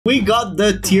We got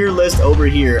the tier list over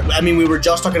here. I mean, we were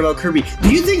just talking about Kirby. Do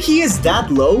you think he is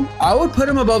that low? I would put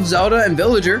him above Zelda and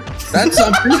Villager. That's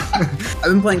something. I've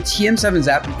been playing TM7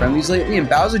 Zap and Friendlies lately, and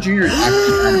Bowser Jr. is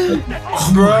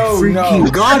actually Bro, no.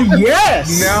 God,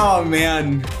 yes! No,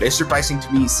 man. It's surprising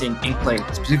to me seeing Inkling,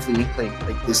 specifically Inkling,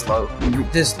 like this low.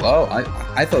 This low? I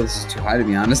thought this was too high, to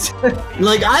be honest.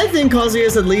 Like, I think Kazuya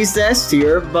is at least S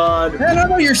tier, but...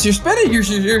 No, you're spinning.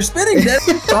 You're spinning.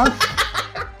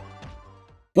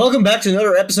 Welcome back to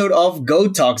another episode of Go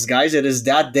Talks, guys. It is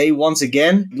that day once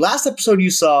again. Last episode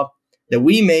you saw that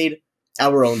we made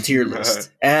our own tier list.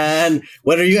 And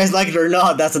whether you guys like it or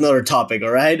not, that's another topic,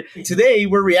 all right? Today,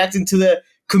 we're reacting to the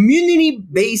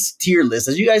community-based tier list.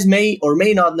 As you guys may or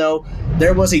may not know,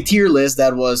 there was a tier list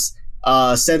that was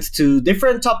sent to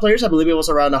different top players. I believe it was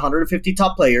around 150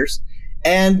 top players.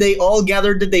 And they all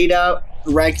gathered the data,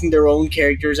 ranking their own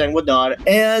characters and whatnot.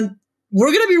 And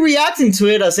we're going to be reacting to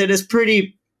it as it is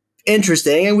pretty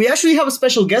interesting, and we actually have a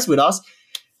special guest with us,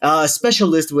 a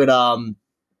specialist with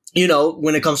you know,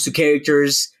 when it comes to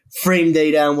characters, frame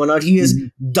data and whatnot. He is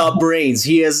the brains.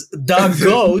 He is the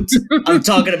goat. I'm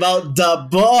talking about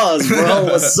Dabuz, bro.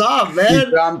 What's up,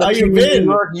 man? How you been?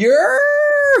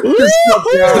 What's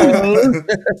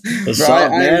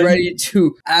up, man? I'm ready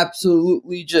to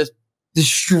absolutely just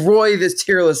destroy this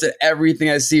tier list and everything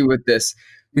I see with this,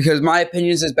 because my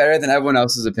opinions is better than everyone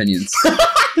else's opinions.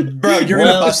 Bro, you're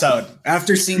gonna bust out.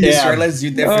 After seeing this tier list,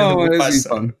 you definitely will bust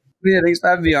out. Yeah, thanks for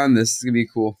having me on this. It's gonna be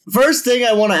cool. First thing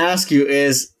I want to ask you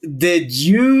is, did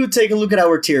you take a look at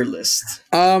our tier list?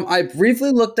 I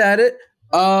briefly looked at it.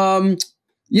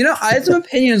 You know, I had some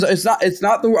opinions. It's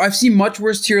not the. I've seen much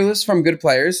worse tier lists from good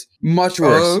players. Much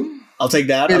worse. I'll take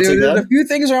that. There's a few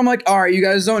things where I'm like, all right, you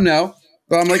guys don't know.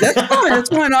 But I'm like, that's fine. That's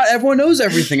fine. Not everyone knows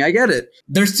everything. I get it.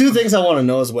 There's two things I want to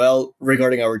know as well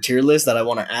regarding our tier list that I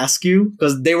want to ask you,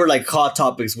 because they were like hot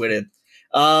topics with it.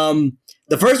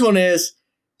 The first one is,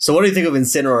 so what do you think of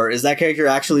Incineroar? Is that character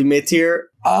actually mid-tier?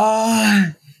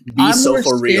 I'm more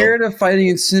scared of fighting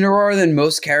Incineroar than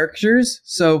most characters.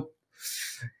 So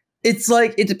it's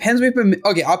like, it depends.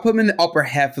 Okay, I'll put him in the upper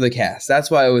half of the cast.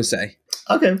 That's what I always say.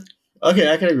 Okay, I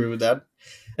can agree with that.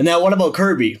 And now what about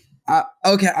Kirby?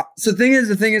 Okay, so the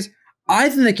thing is, I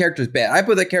think the character is bad. I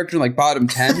put that character in like bottom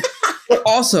 10. But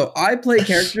also, I play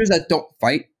characters that don't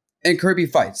fight, and Kirby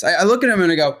fights. I look at him and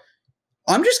I go,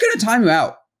 I'm just going to time you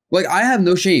out. Like, I have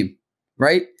no shame,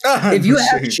 right? If you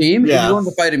have shame, if you want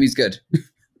to fight him, he's good.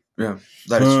 Yeah,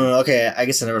 that is true. Okay, I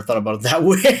guess I never thought about it that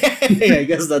way. I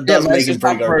guess that does make it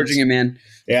pretty garbage. Him, man.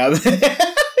 Yeah.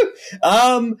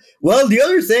 Well, the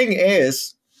other thing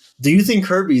is, do you think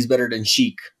Kirby is better than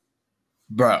Sheik?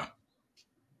 Bruh.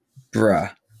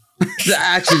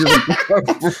 Actually,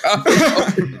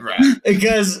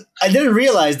 because I didn't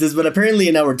realize this, but apparently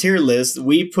in our tier list,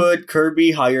 we put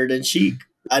Kirby higher than Sheik.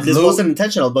 And this wasn't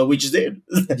intentional, but we just did.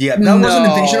 Yeah, that wasn't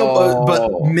intentional,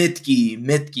 but mid-key.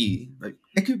 Like,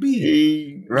 it could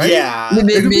be, right? Yeah.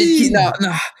 Mid-key, no.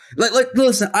 Like,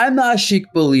 listen, I'm not a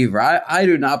Sheik believer. I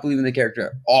do not believe in the character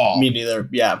at all. Me neither,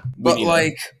 yeah. But,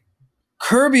 like,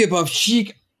 Kirby above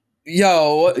Sheik,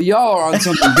 yo, y'all are on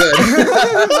something good.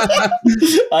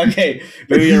 Okay,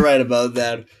 maybe you're right about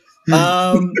that.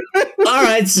 All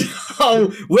right,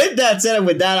 so with that said and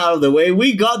with that out of the way,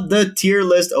 we got the tier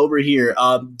list over here.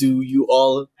 Do you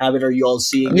all have it? Are you all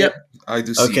seeing it? I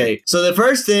do see Okay, so the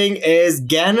first thing is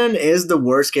Ganon is the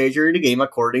worst character in the game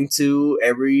according to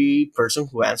every person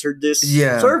who answered this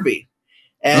survey.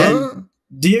 And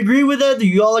do you agree with that? Do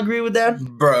you all agree with that?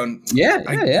 Bro, yeah.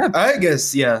 I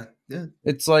guess, yeah.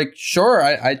 It's like, sure,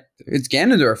 it's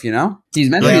Ganondorf, you know? He's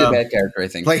meant to be the bad character, I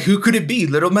think. Like, who could it be?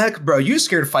 Little Mac? Bro, you're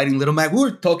scared of fighting Little Mac. We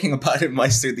were talking about it,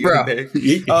 Maister, the other day.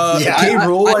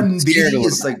 K-Rool and Diddy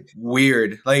is, like,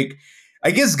 weird. Like,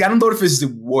 I guess Ganondorf is the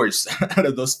worst out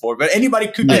of those four, but anybody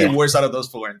could be the worst out of those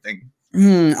four, I think.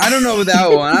 I don't know about that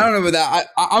one. I don't know about that.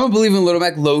 I'm a believer in Little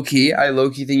Mac low-key. I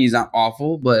low-key think he's not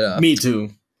awful, but... Me too.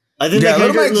 I think that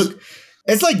character, look...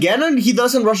 It's like Ganon, he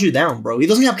doesn't rush you down, bro. He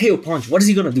doesn't have KO punch. What is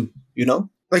he gonna do? You know?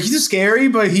 Like, he's just scary,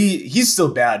 but he's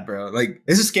still bad, bro. Like,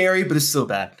 this is scary, but it's still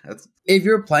bad. If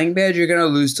you're playing bad, you're gonna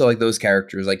lose to, like, those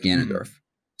characters like Ganondorf.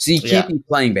 So you can't be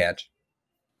playing bad.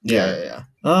 Yeah.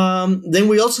 Then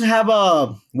we also have,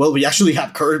 well, we actually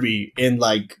have Kirby in,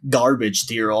 like, garbage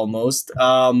tier almost.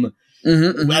 I mean,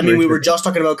 we were just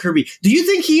talking about Kirby. Do you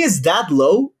think he is that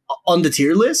low on the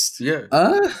tier list? Yeah.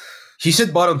 He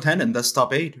said bottom 10, and that's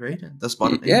top 8, right? That's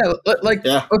bottom 8. Yeah,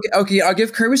 okay. I'll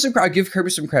give Kirby some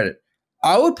credit.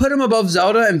 I would put him above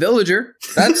Zelda and Villager.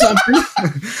 That's something.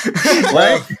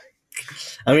 Well,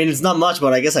 I mean, it's not much,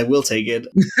 but I guess I will take it.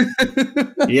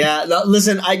 Yeah, no,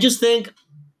 listen, I just think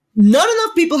not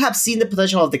enough people have seen the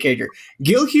potential of the character.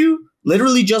 Gilhue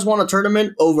literally just won a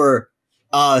tournament over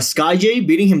SkyJ,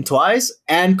 beating him twice,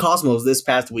 and Cosmos this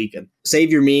past weekend.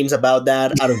 Save your memes about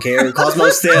that. I don't care.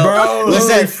 Cosmos still. Bro,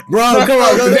 listen, bro, come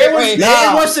on.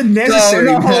 It wasn't necessary.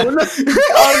 No.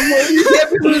 You can't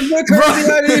put this Kirby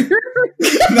out here.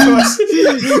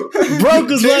 Bro,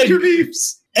 because like,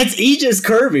 it's Aegis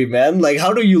Kirby, man. Like,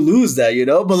 how do you lose that, you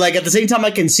know? But like, at the same time,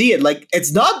 I can see it. Like,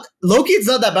 it's not, Loki, it's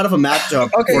not that bad of a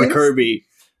matchup for Kirby.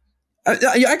 I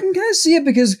can kind of see it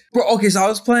because, bro, okay, so I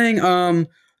was playing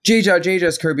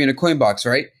JJ's Kirby in a coin box,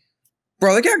 right?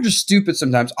 Bro, the character's stupid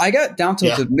sometimes. I got down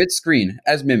tilted mid-screen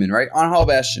as Mimin, right? On Hall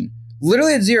Bastion.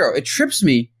 Literally at 0. It trips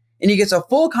me, and he gets a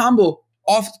full combo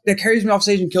off that carries me off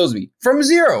stage and kills me. From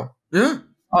 0. Yeah.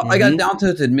 I got down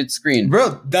tilted mid-screen.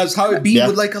 Bro, that's how it be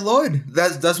with like a Lord.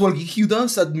 That's what Gilhue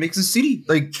does that makes a city.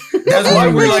 Like, that's why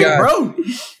we're like, bro.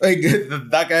 Like,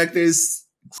 that character is...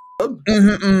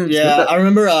 Yeah, I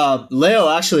remember Leo,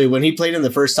 actually, when he played in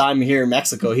the first time here in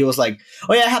Mexico, he was like,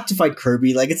 oh yeah, I have to fight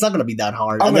Kirby. Like, it's not going to be that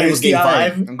hard. And then it was game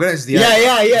 5. I'm going to SDI.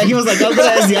 Yeah. He was like, I'm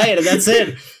going to SDI it, and that's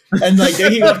it. And like,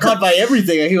 then he got caught by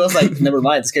everything, and he was like, never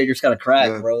mind, this character's kind of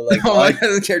cracked, bro. Like,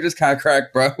 the character's kind of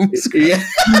cracked, bro. Yeah.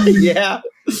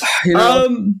 You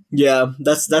know? Yeah,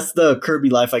 that's the Kirby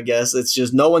life, I guess. It's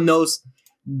just no one knows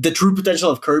the true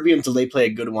potential of Kirby until they play a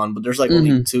good one, but there's like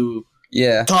only 2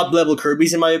 top level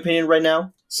Kirby's in my opinion right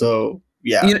now. So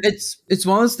yeah, you know, it's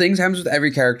one of those things that happens with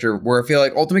every character where I feel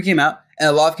like Ultimate came out and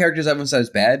a lot of characters everyone said is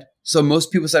bad. So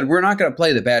most people said we're not going to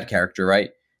play the bad character, right?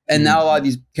 And now a lot of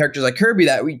these characters like Kirby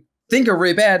that we think are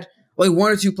really bad, like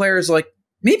 1 or 2 players are like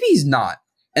maybe he's not,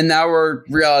 and now we're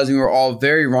realizing we're all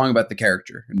very wrong about the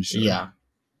character. Yeah,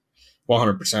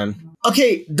 100%.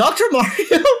 Okay, Dr.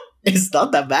 Mario is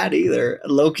not that bad either.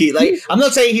 Low-key, like I'm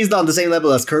not saying he's not on the same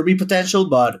level as Kirby potential,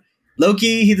 but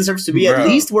low-key, he deserves to be at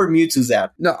least where Mewtwo's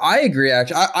at. No, I agree,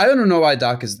 actually. I don't know why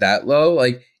Doc is that low.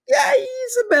 Like, yeah,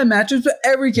 he's a bad matchup, but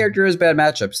every character has bad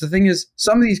matchups. The thing is,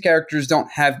 some of these characters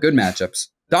don't have good matchups.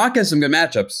 Doc has some good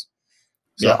matchups.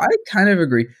 So I kind of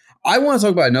agree. I want to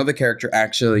talk about another character,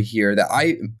 actually, here that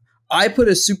I put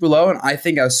as super low, and I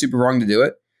think I was super wrong to do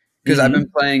it. Because I've been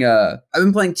playing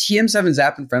TM7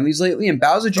 Zap and friendlies lately, and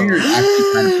Bowser Jr. is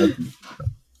actually kind of good.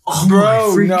 Oh,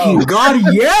 bro, no. God,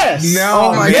 yes.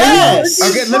 No, yes.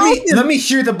 Okay, let me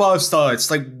hear the boss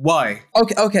thoughts. Like, why?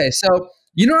 Okay. So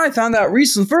you know what I found out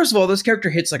recently? First of all, this character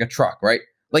hits like a truck, right?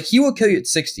 Like he will kill you at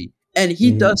 60, and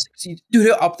he does 60. Dude,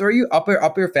 he'll up throw you, up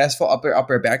air, fast fall, up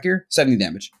air, back air, 70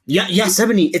 damage. Yeah,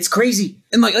 70. It's crazy.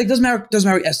 And like doesn't matter what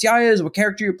SDI is, what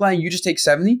character you're playing, you just take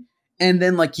 70, and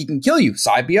then like he can kill you,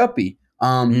 side B, up B,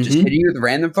 just hitting you with a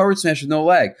random forward smash with no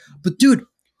lag. But dude,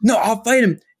 no, I'll fight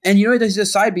him. And you know what does the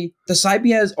side B? The side B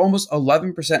has almost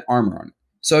 11% armor on it.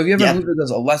 So if you have a move that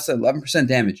does a less than 11%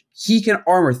 damage, he can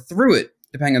armor through it,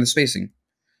 depending on the spacing.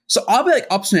 So I'll be like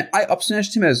up smash. I up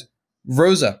smashed him as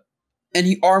Rosa, and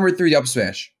he armored through the up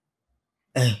smash.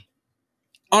 On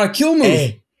a kill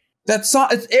move. It's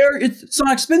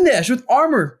Sonic Spin Dash with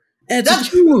armor. And it's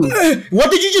a kill move. What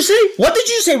did you just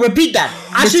say? Repeat that.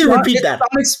 Repeat that.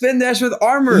 Sonic Spin Dash with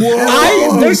armor.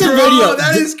 There's a video.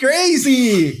 That is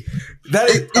crazy. That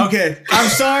is okay. I'm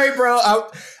sorry, bro.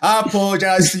 I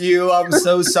apologize to you. I'm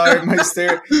so sorry,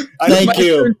 Maister. Thank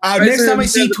you. Next time I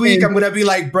see Tweak, I'm gonna be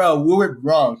like, bro, we were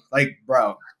wrong. Like,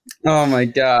 bro. Oh my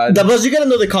god. Dabuz, you gotta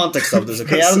know the context of this,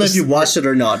 okay? I don't know if you watched it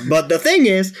or not, but the thing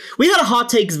is, we had a hot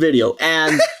takes video,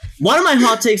 and one of my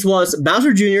hot takes was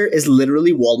Bowser Jr. is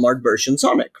literally Walmart version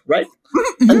Sonic, right?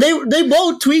 And they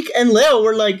both, Tweak and Leo,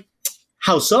 were like,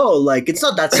 how so? Like, it's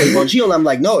not that safe on Shield. I'm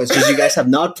like, no, it's just you guys have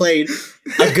not played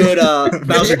a good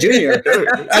Bowser Jr.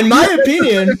 And my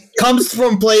opinion comes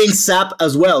from playing Sap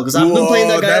as well, because I've been playing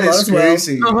that guy a lot as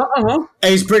well.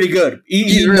 And he's pretty good.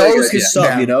 He really knows good, his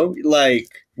stuff, you know? Like,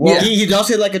 he does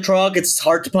hit like a truck. It's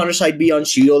hard to punish side B on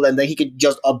Shield, and then he could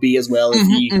just up B as well if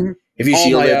you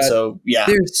shield it. So, yeah.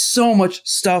 There's so much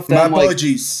stuff that my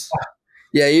apologies. Like,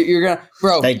 yeah, you're gonna...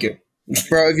 Bro. Thank you.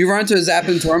 Bro, if you run into a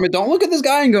Zappin tournament, don't look at this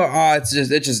guy and go, "Oh, it's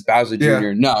just Bowser Jr."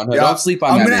 Yeah. No, don't sleep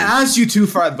on that. I'm gonna ask you two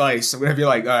for advice. I'm gonna be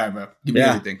like, "All right, bro, give me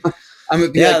everything."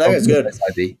 That guy's good.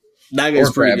 That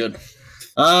guy's pretty good.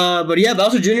 But yeah,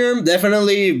 Bowser Jr.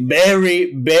 definitely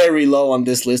very, very low on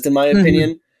this list in my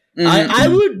opinion. I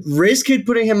would risk it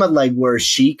putting him at like where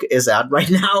Sheik is at right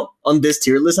now on this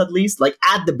tier list, at least, like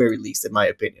at the very least, in my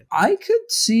opinion. I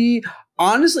could see.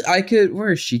 Honestly,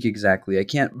 where is Sheik exactly? I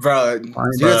can't. Bro,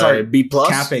 B plus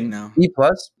capping now. B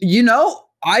plus. You know,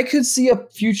 I could see a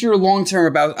future long term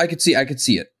about. I could see it.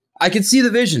 I could see the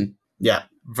vision. Yeah,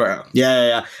 bro.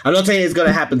 Yeah. I'm not saying it's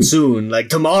gonna happen soon, like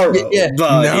tomorrow. Yeah.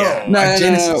 But no.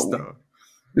 Genesis though.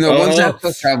 Once that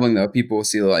starts traveling, though, people will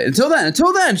see the light. Until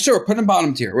then, sure, put him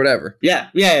bottom tier, whatever. Yeah.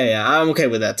 I'm okay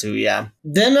with that too. Yeah.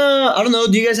 Then I don't know.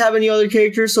 Do you guys have any other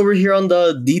characters over here on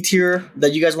the D tier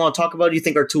that you guys want to talk about? Do you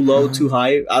think are too low, too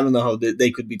high? I don't know how they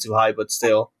could be too high, but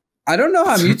still. I don't know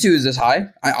how Mewtwo is this high.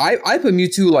 I put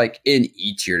Mewtwo like in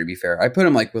E tier. To be fair, I put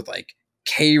him like with like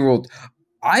K rolled.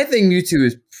 I think Mewtwo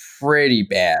is pretty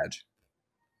bad.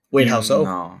 Wait, how so?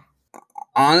 No.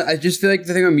 I just feel like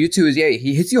the thing with Mewtwo is,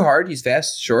 he hits you hard, he's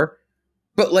fast, sure.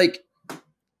 But like,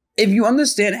 if you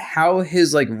understand how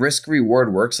his like risk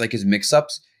reward works, like his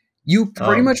mix-ups, you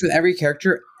pretty much with every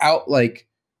character out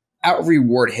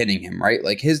reward hitting him, right?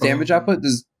 Like his damage output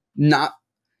does not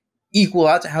equal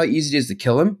out to how easy it is to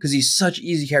kill him, because he's such an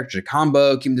easy character to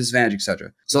combo, keep him disadvantage,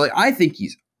 etc. So like, I think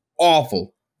he's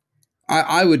awful.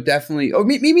 I would definitely, or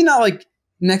maybe not like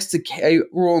next to K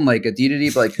roll and like a D,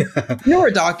 but like, you know where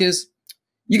Doc is?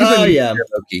 You can put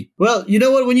Loki. Well, you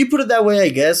know what? When you put it that way, I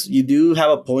guess you do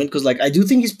have a point, because like I do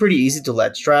think he's pretty easy to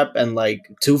ledge trap, and like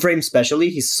 2-frame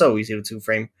especially, he's so easy to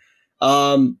 2-frame.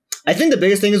 I think the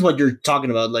biggest thing is what you're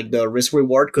talking about, like the risk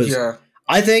reward, because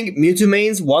I think Mewtwo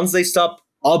mains, once they stop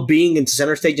up being into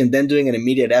center stage and then doing an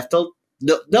immediate F tilt,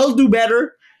 they'll do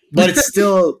better, but it's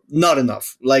still not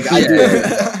enough. Like I do,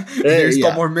 there's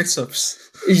still more mix-ups.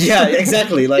 Yeah,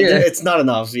 exactly. Like it's not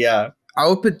enough. Yeah. I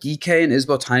would put DK and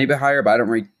Isabel tiny bit higher, but I don't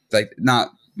really like not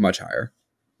much higher.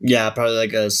 Yeah, probably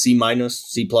like a C-,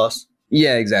 C+.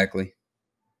 Yeah, exactly.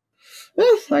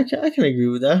 I can agree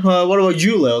with that. What about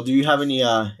you, Lil? Do you have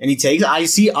any takes? I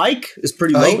see Ike is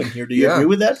pretty low in here. Do you agree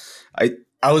with that?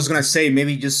 I was gonna say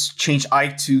maybe just change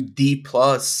Ike to D+,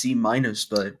 C-,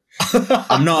 but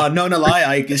I'm not gonna lie.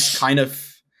 Ike is kind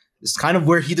of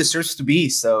where he deserves to be,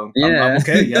 so I'm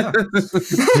okay. Yeah,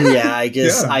 yeah. I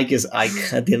guess Ike is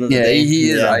Ike at the end of the day.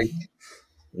 He is Ike.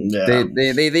 Yeah.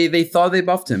 They thought they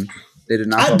buffed him. They did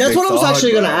not. That's what I was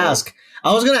actually gonna ask.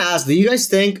 I was gonna ask, do you guys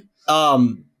think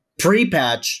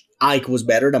pre-patch Ike was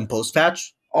better than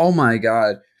post-patch? Oh my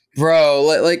god, bro!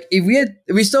 Like if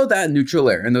we still had that neutral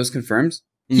air and those confirms,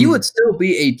 he would still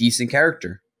be a decent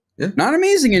character. Yeah. Not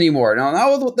amazing anymore. No,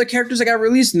 not with the characters that got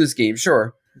released in this game,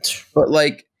 sure, but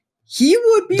like. He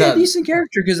would be a decent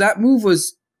character because that move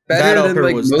was better than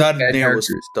like most bad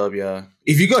characters.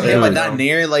 If you go hit by that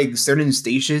Nair, like certain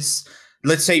stages,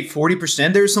 let's say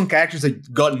 40%, there's some characters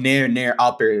that got Nair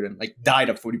up there and like died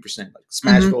at 40%. Like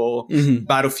Smash Ball,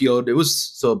 Battlefield, it was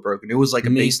so broken. It was like a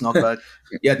base knockback.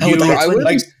 Yeah,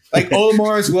 like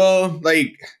Olimar as well.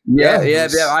 Like yeah,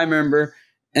 I remember.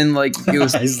 And like it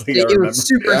was, it was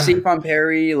super safe on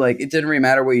parry. Like it didn't really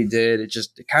matter what you did. It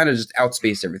kind of just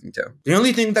outspaced everything too. The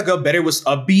only thing that got better was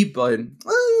up B, but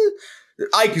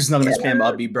Ike is not gonna spam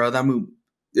up B, bro. That move,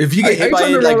 if you get hit by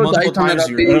it like multiple times,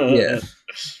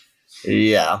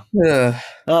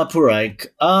 poor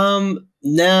Ike.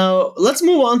 Now let's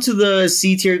move on to the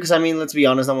C tier, because I mean, let's be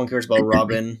honest, no one cares about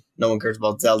Robin. No one cares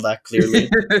about Zelda, clearly.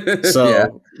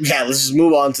 So let's just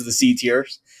move on to the C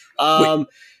tiers.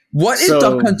 What is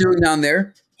Duck Hunt doing down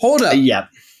there? Hold up.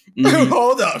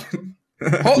 Hold up.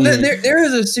 There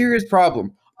is a serious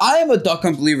problem. I am a Duck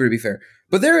Hunt believer, to be fair,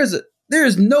 but there is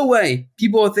no way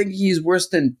people will think he's worse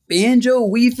than Banjo,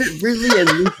 Wii Fit, Ridley, and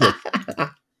Lucas.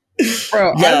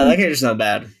 Bro, that character's not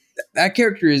bad. That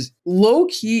character is low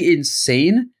key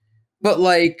insane, but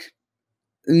like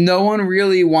no one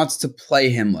really wants to play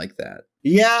him like that.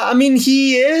 Yeah, I mean,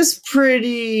 he is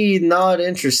pretty not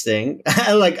interesting.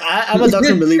 Like, I'm a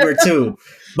Doctor believer too.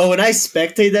 But when I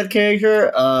spectate that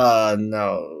character,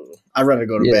 no. I'd rather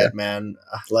go to bed, man.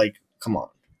 Like, come on.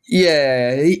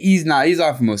 Yeah, he's not. He's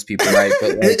off for most people, right?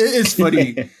 But like, it's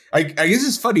funny. I guess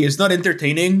it's funny. It's not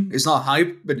entertaining. It's not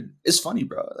hype, but it's funny,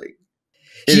 bro. Like,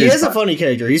 he is a funny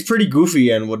character. He's pretty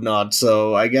goofy and whatnot.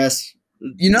 So I guess,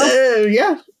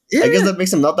 yeah. I guess that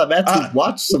makes him not that bad to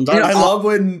watch sometimes. I love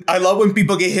when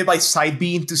people get hit by side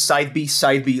B into side B.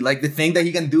 Like the thing that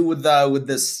he can do with the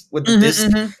disc.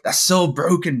 That's so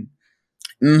broken.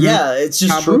 Yeah, it's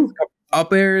just true.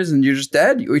 Up airs and you're just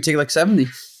dead, or you take like 70.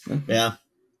 Yeah.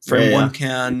 Frame one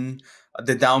can.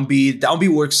 The down B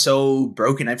works so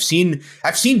broken. I've seen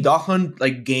Dog Hunt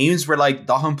like games where like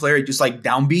Dog Hunt player just like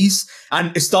down Bs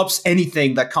and it stops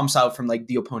anything that comes out from like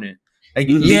the opponent. Like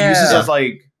he uses it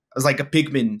as like a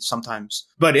Pikmin sometimes,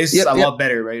 but it's a lot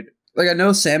better, right? Like I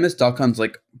know Samus Duck Hunt's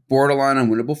like borderline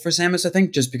unwinnable for Samus, I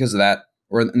think, just because of that,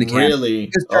 or in the camp. Really?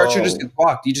 Because Charger just gets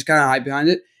blocked. You just kind of hide behind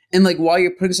it, and like while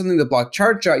you're putting something to block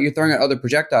Charge Shot, you're throwing out other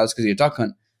projectiles because you're Duck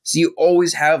Hunt. So you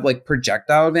always have like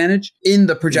projectile advantage in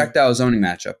the projectile zoning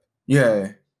matchup.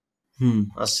 Yeah.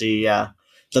 I see. Yeah,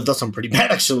 that does sound pretty bad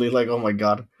actually. Like, oh my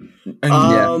god.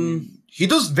 And he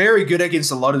does very good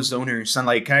against a lot of zoners and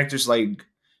like characters like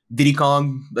Diddy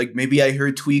Kong, like maybe I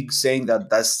heard Tweak saying that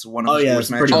that's one of his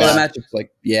worst matches. Oh, that matchup's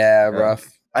like rough.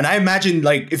 And I imagine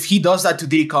like if he does that to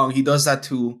Diddy Kong, he does that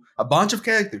to a bunch of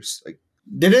characters. Like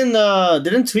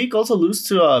didn't Tweak also lose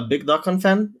to a Big Duckon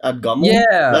fan at Gummel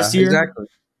last year? Exactly.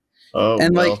 Oh,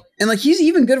 and he's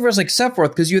even good versus like Sephiroth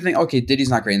because you think, okay, Diddy's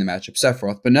not great in the matchup,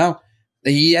 Sephiroth, but no,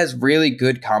 he has really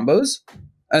good combos,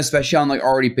 especially on like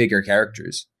already bigger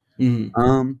characters.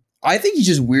 Mm-hmm. I think he's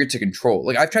just weird to control.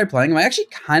 Like I've tried playing him. I actually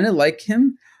kind of like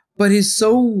him, but he's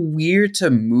so weird to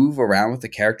move around with the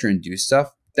character and do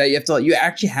stuff that you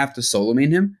actually have to solo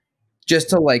main him just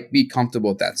to like be comfortable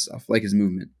with that stuff, like his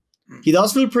movement. He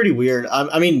does feel pretty weird.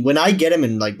 I mean, when I get him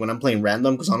in, like, when I'm playing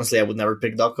random, because honestly, I would never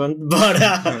pick Duck Hunt, but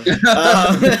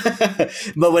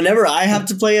but whenever I have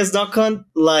to play as Duck Hunt,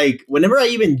 like, whenever I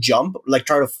even jump, like,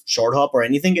 try to short hop or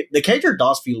anything, the character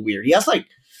does feel weird. He has, like,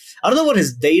 I don't know what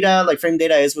his data, like, frame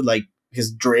data is with, like, his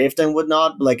drift and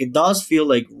whatnot, but, like, it does feel,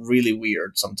 like, really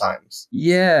weird sometimes.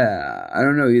 Yeah, I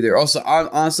don't know either. Also,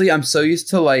 honestly, I'm so used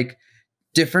to, like,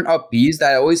 different up Bs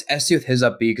that I always SC with his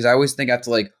up B, because I always think I have to,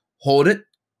 like, hold it.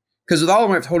 Because with all of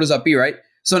them, I have to hold his up B, right?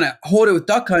 So when I hold it with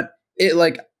Duck Hunt, it,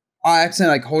 like, I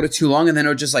accidentally, like, hold it too long, and then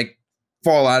it'll just, like,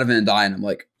 fall out of it and die, and I'm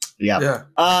like... Yeah.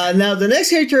 Now, the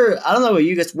next character, I don't know what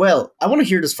you guys... Well, I want to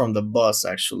hear this from the Buzz,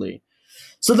 actually.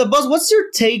 So, the Buzz, what's your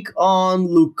take on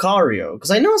Lucario?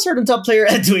 Because I know a certain top player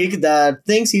at Tweak that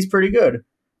thinks he's pretty good.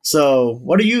 So,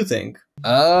 what do you think?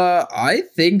 I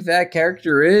think that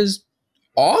character is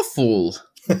awful.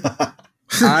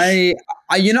 I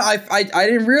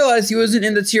didn't realize he wasn't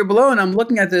in the tier below, and I'm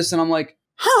looking at this, and I'm like,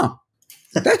 huh,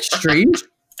 that's strange.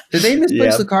 Did they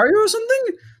misplace Lucario or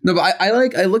something? No, but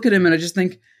I look at him, and I just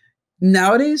think,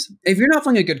 nowadays, if you're not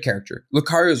playing a good character,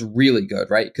 Lucario is really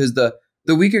good, right? Because the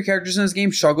weaker characters in this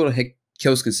game struggle to hit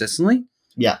kills consistently.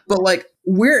 Yeah. But, like,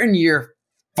 we're in year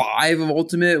 5 of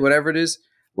Ultimate, whatever it is.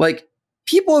 Like,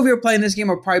 people over here playing this game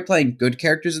are probably playing good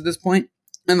characters at this point,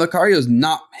 and Lucario's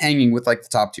not hanging with, like, the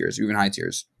top tiers or even high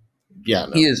tiers. Yeah,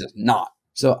 no. He is not.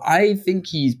 So I think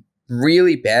he's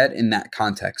really bad in that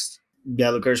context. Yeah,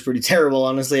 Lucario's pretty terrible,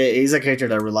 honestly. He's a character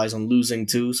that relies on losing,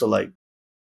 too, so, like...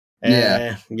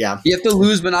 Yeah. You have to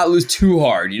lose, but not lose too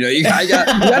hard. You know, you got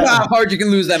know how hard you can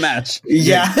lose that match.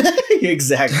 Yeah,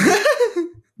 exactly.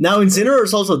 Now,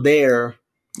 Incineror's also there.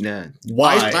 Yeah.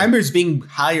 Why? Climber's being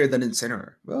higher than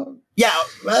Incineroar. Well, yeah.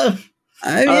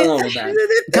 I don't know about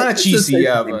that. Kind of cheesy,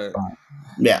 yeah, but...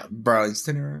 Yeah. Bro,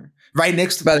 Incineroar. Right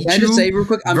next to But can I just say real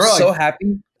quick, I'm so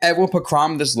happy everyone put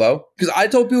Chrom this low. Because I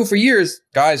told people for years,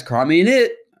 guys, Chrom ain't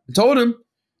it. I told him.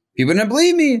 People didn't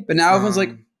believe me. But now everyone's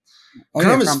like... Oh,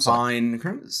 Chrom is fine.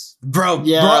 Chrom is... Bro,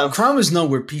 Chrom is not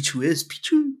where Pichu is.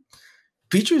 Pichu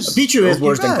is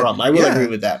worse than Chrom. I will agree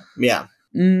with that. Yeah.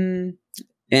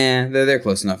 They're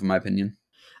close enough in my opinion.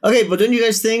 Okay, but don't you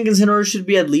guys think Incineroar should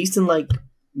be at least in like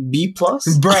B+? Bro,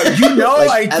 you know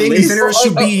like, I think Incineroar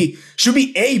should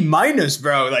be A-,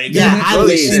 bro. Like at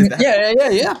least.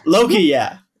 Yeah. Loki,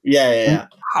 yeah.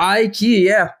 High key,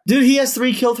 yeah. Dude, he has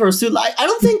 3 kill throws too. I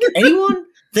don't think anyone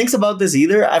thinks about this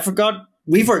either.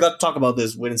 We forgot to talk about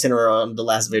this with Incineroar on the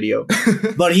last video.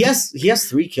 But he has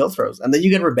 3 kill throws. And then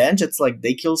you get revenge. It's like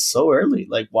they kill so early.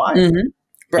 Like, why? Mm-hmm.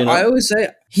 But you know? I always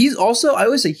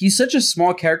say he's such a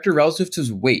small character relative to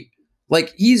his weight.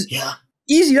 Like, he's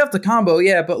easy enough to combo,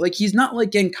 but like he's not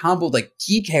like getting comboed like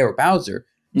TK or Bowser,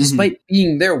 despite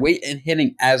being their weight and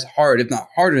hitting as hard, if not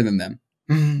harder than them.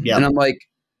 Yeah. And I'm like,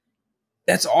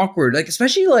 that's awkward. Like,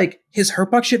 especially like his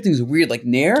hurtbox shifting is weird. Like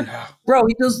Nair, bro,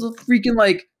 he does the freaking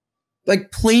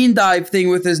like plane dive thing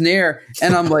with his Nair,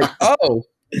 and I'm like, oh,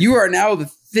 you are now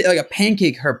like a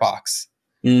pancake hurtbox.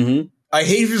 Mm-hmm. I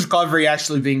hate his recovery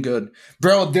actually being good.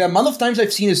 Bro, the amount of times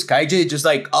I've seen his Skyj just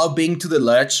like upping to the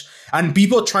ledge and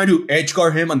people trying to edge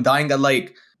guard him and dying at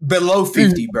like below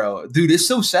 50, bro. Dude, it's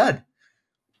so sad.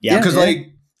 Yeah. Because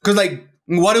like,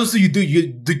 what else do?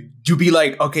 You be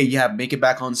like, okay, make it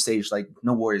back on stage. Like,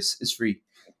 no worries, it's free.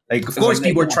 Like, of course,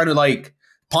 people are trying to like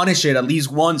punish it at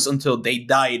least once until they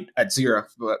died at 0.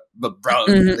 But bro,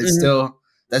 that's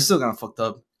still kind of fucked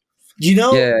up. You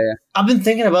know, I've been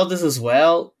thinking about this as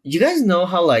well. You guys know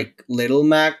how, like, Little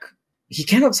Mac, he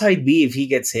cannot side B if he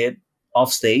gets hit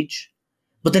off stage,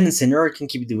 but then Incineroar can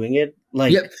keep doing it.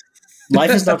 Like, life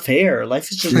is not fair.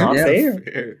 Life is just not fair.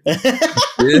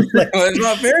 It's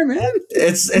not fair, man.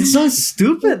 It's so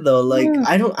stupid though. Like,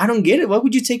 I don't get it. Why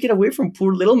would you take it away from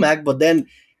poor Little Mac? But then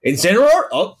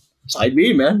Incineroar, side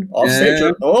B, man, off stage.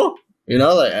 Like, you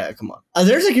know, like, come on.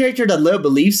 There's a character that Leo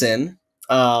believes in.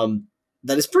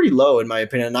 That is pretty low in my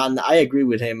opinion, and I agree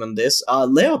with him on this.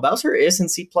 Leo Bowser is in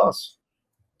C+.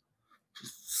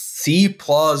 C+,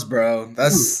 bro.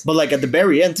 That's but like at the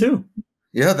very end too.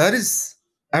 Yeah, that is.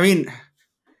 I mean,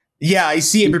 yeah, I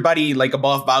see everybody like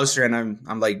above Bowser, and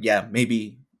I'm like, yeah,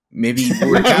 maybe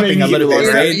we're capping a little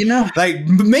bit, right? You know, like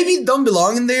maybe don't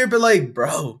belong in there, but like,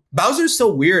 bro, Bowser's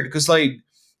so weird because like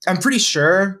I'm pretty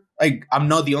sure like I'm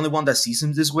not the only one that sees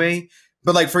him this way.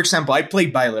 But like, for example, I play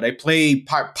Violet, I play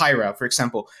Pyra, for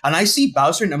example, and I see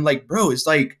Bowser, and I'm like, bro, it's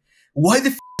like, why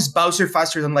the is Bowser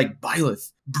faster than like Violet?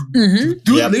 Dude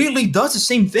literally does the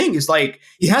same thing. It's like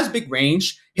he has big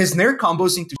range. His nair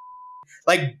combos into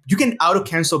like you can auto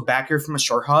cancel back air from a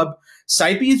short hub.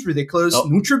 Side B is ridiculous.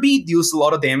 Neutral B deals a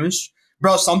lot of damage,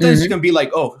 bro. Sometimes you can be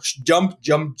like, oh, jump,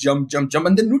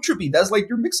 and then neutral B. That's like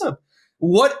your mix up.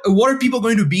 What are people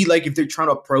going to be like if they're trying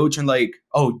to approach and like,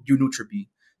 oh, you neutral B?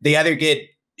 They either get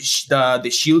the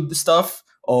shield stuff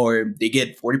or they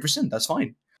get 40%. That's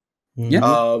fine.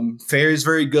 Yeah. Fair is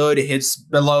very good. It hits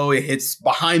below. It hits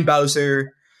behind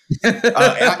Bowser.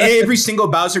 Every single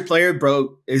Bowser player,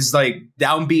 bro, is like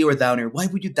down B or down air. Why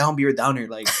would you down B or down air?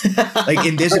 Like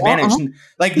in disadvantage.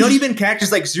 Like not even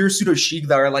characters like Zero Suit or Sheik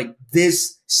that are like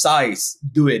this size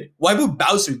do it. Why would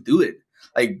Bowser do it?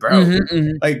 Like, bro,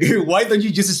 like why don't you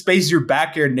just space your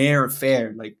back air, nair, or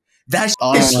fair? Like that's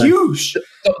huge.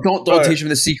 Don't teach him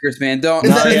the secrets, man. Don't.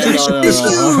 It's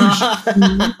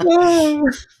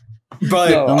huge.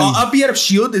 But up B out of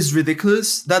shield is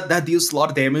ridiculous. That deals a lot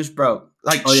of damage, bro.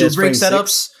 Like shield break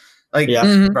setups. Like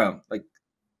bro. Like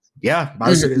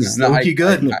Bowser is low-key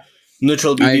good.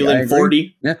 Neutral B dealing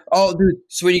 40. Yeah. Oh, dude.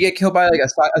 So when you get killed by like a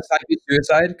side B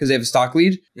suicide because they have a stock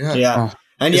lead. Yeah.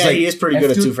 And like, he is pretty good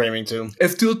at two framing too.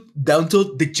 F tilt, down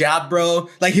tilt, the jab, bro.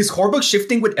 Like his Horbuck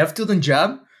shifting with F tilt and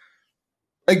jab.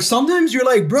 Like sometimes you're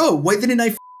like, bro, why didn't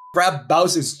I grab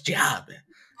Bowser's jab?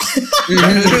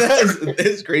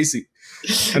 That's crazy.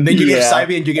 And then you get side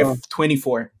B and you get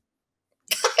 24.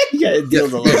 Yeah, it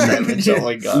deals a lot of damage. Oh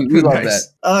my god. We love that.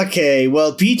 Okay, well,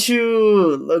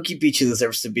 Loki Pichu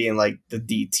deserves to be in like the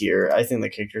D tier. I think the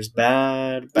character's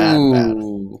bad.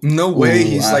 No way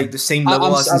he's like the same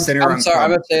level as Center. I'm sorry,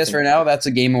 I'm gonna say this right now. That's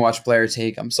a Game & Watch player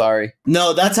take. I'm sorry.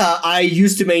 No, that's how I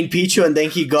used to main Pichu and then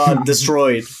he got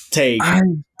destroyed. Take. I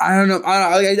don't know.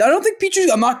 I don't think Pichu.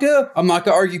 I'm not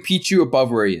gonna argue Pichu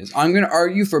above where he is. I'm gonna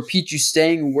argue for Pichu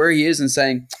staying where he is and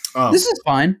saying this is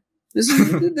fine. This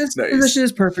position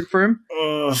is perfect for him.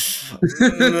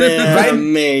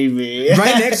 Maybe.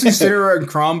 Right next to Center and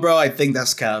Chrom, bro. I think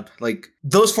that's cap. Like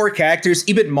those four characters,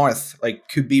 even Marth, like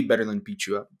could be better than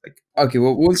Pichu. Like okay,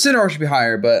 well, Cinerar should be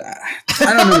higher, but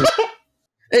I don't know.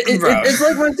 It's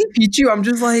like when I see Pichu, I'm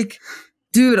just like,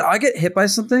 dude, I get hit by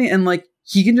something and like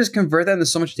he can just convert that into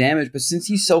so much damage. But since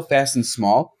he's so fast and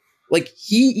small, like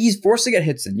he's forced to get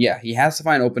hits in. Yeah, he has to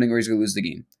find an opening or he's gonna lose the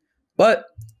game. But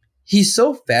he's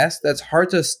so fast that's hard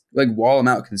to like wall him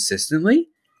out consistently.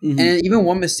 And even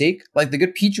one mistake, like the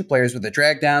good Pichu players with the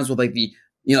drag downs, with like the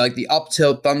like the up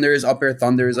tilt thunders, up air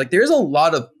thunders, like there's a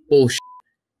lot of bullshit.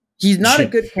 He's not a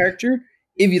good character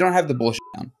if you don't have the bullshit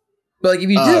down. But like if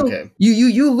you do,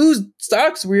 you lose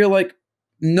stocks where you're like,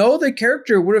 no, the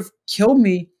character would have killed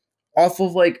me off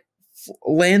of like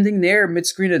landing there mid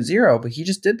screen at 0, but he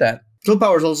just did that. Kill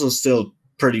power is also still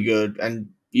pretty good, and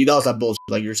he does have bullshit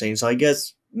like you're saying. So I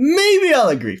guess maybe I'll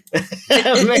agree.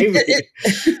 Maybe.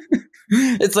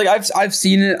 It's like I've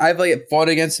seen it. I've like fought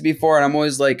against it before, and I'm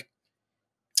always like,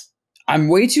 I'm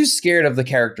way too scared of the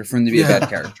character for him to be a bad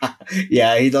character.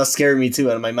 Yeah, he does scare me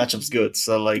too, and my matchup's good.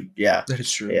 So like, yeah, that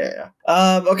is true. Yeah.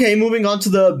 Okay, moving on to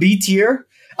the B tier.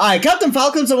 All right, Captain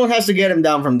Falcon. Someone has to get him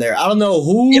down from there. I don't know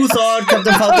who thought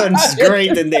Captain Falcon's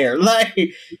great in there. Like,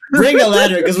 bring a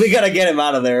ladder because we gotta get him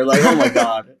out of there. Like, oh my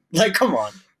god. Like, come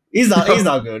on. He's not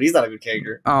good. He's not a good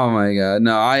character. Oh my god.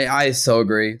 No, I so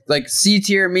agree. Like C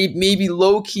tier, maybe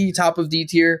low key top of D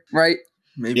tier, right?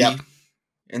 Maybe. Yep.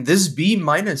 And this B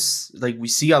minus, like we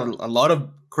see a lot of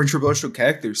controversial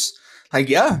characters. Like,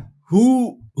 yeah,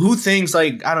 who thinks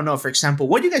like, I don't know, for example,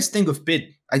 what do you guys think of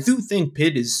Pid? I do think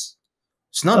Pid is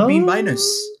it's not B minus.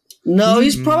 No,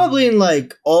 he's probably in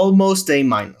like almost A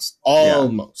minus.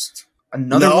 Almost. Yeah.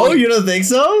 Another one. You don't think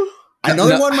so?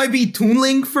 Another one might be Toon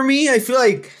Link for me. I feel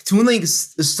like Toon Link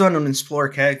is still an explorer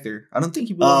character. I don't think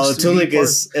he belongs to Toon Link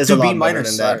is a lot better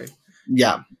than that. Sorry.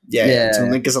 Yeah. Toon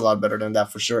Link is a lot better than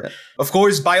that for sure. Of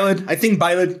course, Byleth. I think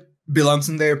Byleth belongs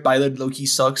in there. Byleth low-key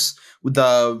sucks with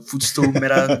the footstool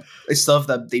meta stuff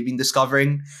that they've been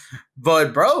discovering.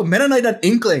 But bro, Meta Knight and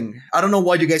Inkling. I don't know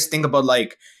what you guys think about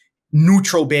like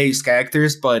neutral-based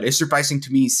characters, but it's surprising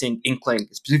to me seeing Inkling,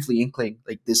 specifically Inkling,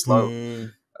 like this low.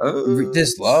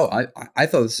 This low? I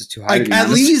thought this is too high. Like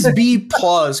at least B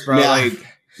plus, bro. Yeah. Like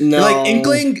no, like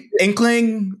Inkling,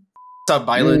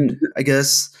 Byleth, I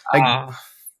guess. Like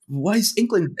why is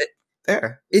Inkling?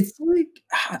 Yeah. It's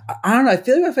like, I don't know. I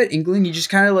feel like if I fight Inkling, you just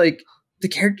kind of like, the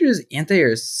character's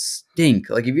anti-airs stink.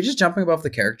 Like if you're just jumping above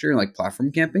the character and like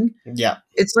platform camping, Yeah.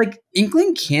 it's like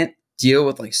Inkling can't deal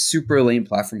with like super lame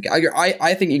platform.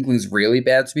 I think Inkling's really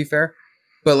bad, to be fair,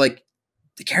 but like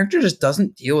the character just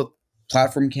doesn't deal with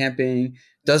platform camping,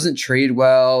 doesn't trade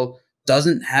well,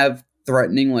 doesn't have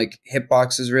threatening like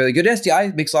hitboxes really. Good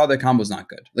SDI makes a lot of their combos not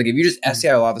good. Like if you just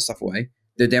SDI a lot of the stuff away,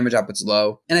 their damage output's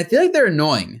low. And I feel like they're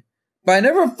annoying. But I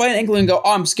never fight Inkling and go,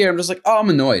 oh, I'm scared. I'm just like, oh, I'm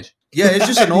annoyed. Yeah, it's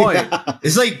just annoying. Yeah.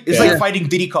 It's like fighting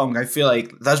Diddy Kong. I feel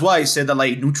like that's why I said that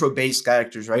like neutral based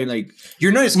characters, right? Like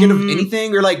you're not scared of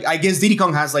anything, or like I guess Diddy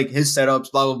Kong has like his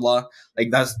setups, blah blah blah.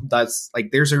 Like that's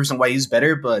like there's a reason why he's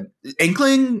better. But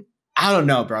Inkling, I don't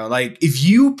know, bro. Like if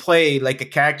you play like a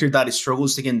character that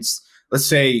struggles against, let's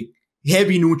say,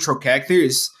 heavy neutral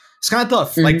characters, it's kind of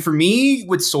tough. Like for me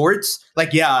with swords,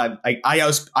 like yeah,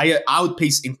 I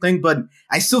outpace Inkling, but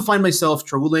I still find myself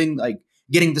struggling, like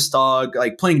getting the stock,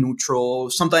 like playing neutral,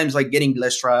 sometimes like getting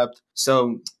less trapped.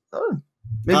 So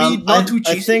maybe not too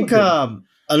cheesy. I think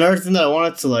another thing that I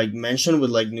wanted to like mention with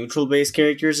like neutral based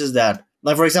characters is that,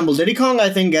 like for example, Diddy Kong I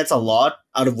think gets a lot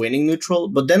out of winning neutral,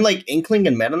 but then like Inkling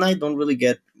and Meta Knight don't really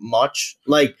get much.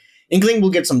 Like Inkling will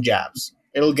get some jabs.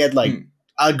 It'll get like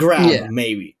a grab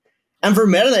maybe. And for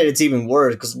Meta Knight, it's even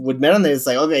worse because with Meta Knight, it's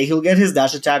like, okay, he'll get his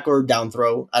dash attack or down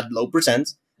throw at low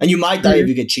percents, and you might die if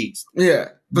you get cheesed. Yeah.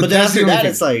 But then after that,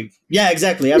 it's like, yeah,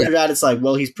 exactly. After that, it's like,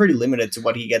 well, he's pretty limited to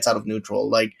what he gets out of neutral.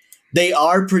 Like, they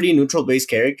are pretty neutral-based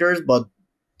characters, but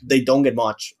they don't get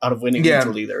much out of winning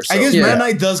neutral either. So. I guess Meta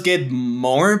Knight does get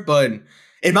more, but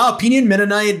in my opinion, Meta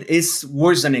Knight is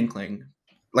worse than Inkling.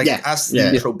 Like, as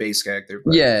a neutral-based character.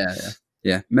 But. Yeah.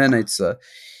 Meta Knight's,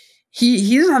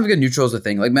 he doesn't have a good neutral as a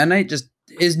thing. Like, Meta Knight just,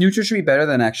 his neutral should be better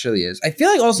than it actually is. I feel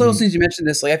like also, since you mentioned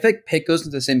this, like, I feel like Pit goes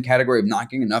into the same category of not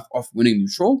getting enough off winning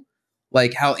neutral.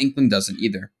 Like how Inkling doesn't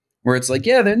either. Where it's like,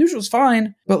 yeah, their neutral's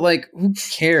fine, but like, who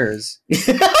cares?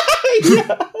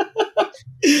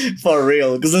 For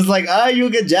real. Because it's like, you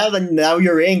get jabbed and now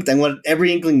you're inked. And what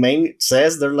every Inkling main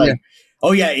says, they're like,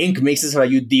 oh yeah, ink makes it so that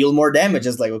you deal more damage.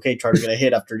 It's like, okay, try to get a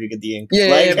hit after you get the ink.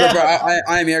 Bro,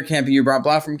 I'm air camping, you brought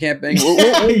platform camping. We'll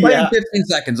play in 15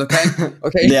 seconds, okay?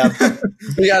 Okay. Yeah.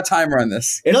 We got a timer on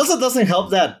this. It also doesn't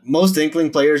help that most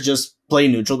Inkling players just play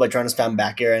neutral by trying to spam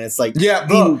back air, and it's like, yeah,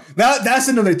 bro, that's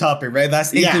another topic, right?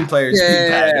 That's Inkling players.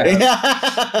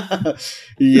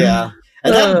 Yeah.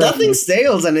 And that thing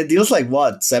sails and it deals like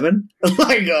what, 7?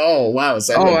 Like, oh wow,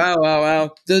 7. Oh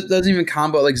wow. Doesn't even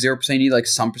combo like 0%. You need like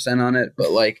some percent on it, but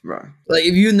like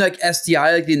if you like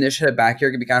SDI, like the initial hit back here,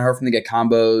 it can be kind of hard for them to get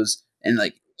combos, and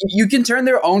like you can turn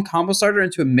their own combo starter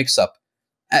into a mix up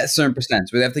at certain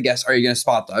percents where they have to guess, are you going to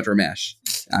spot dodge or mash?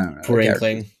 I don't know. Poor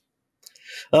Inkling.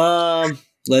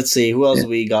 Let's see who else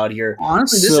we got here.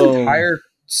 Honestly, this entire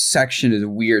section is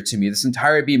weird to me. This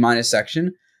entire B-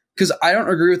 section. Because I don't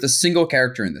agree with a single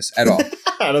character in this at all.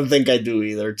 I don't think I do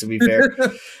either, to be fair.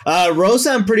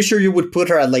 Rosa, I'm pretty sure you would put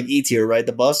her at like E tier, right?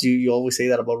 The boss, you always say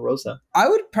that about Rosa. I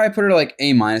would probably put her like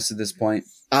A- at this point.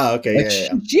 Ah, okay. Like,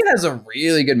 she has a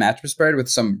really good matchup spread with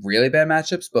some really bad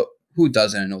matchups, but who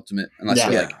doesn't in Ultimate unless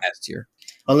you're like S tier?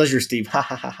 Unless you're Steve. Ha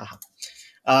ha ha ha.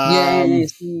 Yay,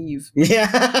 Steve.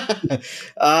 Yeah.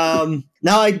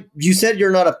 Now you said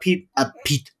you're not a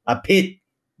pit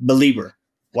believer.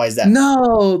 Why is that?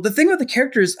 No, the thing about the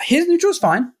character is his neutral is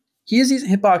fine. He has these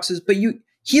hitboxes, but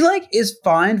he like is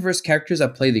fine versus characters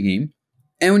that play the game.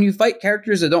 And when you fight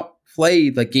characters that don't play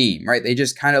the game, right? They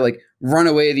just kind of like run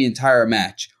away the entire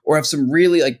match or have some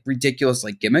really like ridiculous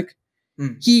like gimmick.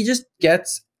 He just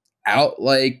gets out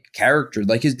like character.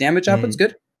 Like his damage output's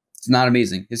good. It's not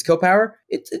amazing. His kill power,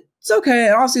 it's okay.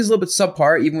 And honestly, it's a little bit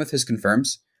subpar even with his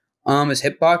confirms. His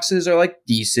hitboxes are like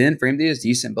decent. Frame data is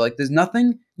decent, but like there's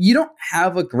nothing. You don't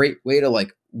have a great way to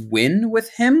like win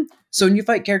with him. So when you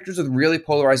fight characters with really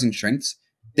polarizing strengths,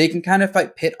 they can kind of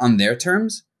fight Pit on their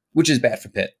terms, which is bad for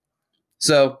Pit.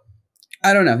 So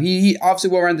I don't know. He obviously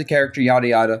well-rounded character, yada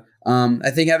yada.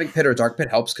 I think having Pit or Dark Pit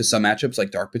helps because some matchups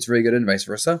like Dark Pit's very good and vice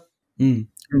versa.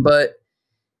 But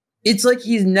it's like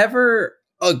he's never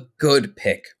a good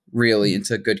pick really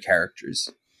into good characters.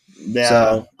 Yeah,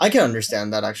 so, I can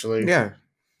understand that actually. Yeah.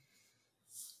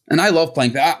 And I love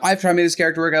playing. I've tried to make this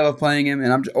character work. I love playing him,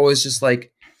 and I'm always just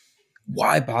like,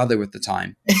 why bother with the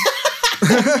time?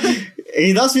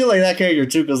 He does feel like that character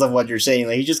too because of what you're saying.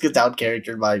 Like he just gets out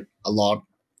charactered by a lot,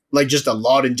 like just a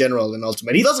lot in general in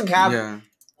Ultimate. He doesn't have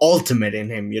Ultimate in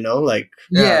him, you know. Like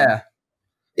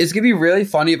it's gonna be really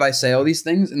funny if I say all these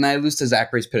things and I lose to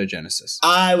Zachary's Pit of Genesis.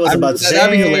 I was about to say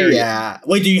that'd be hilarious. Yeah.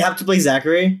 Wait, do you have to play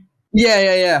Zachary?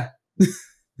 Yeah.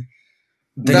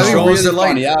 That'd be really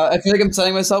funny. I feel like I'm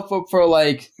setting myself up for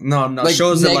like like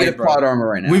shows negative plot armor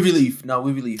right now. We believe. No,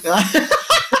 we believe. Good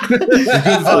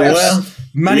vibes.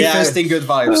 Manifesting good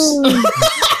vibes.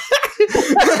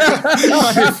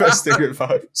 Manifesting good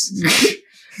vibes.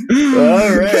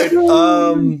 All right.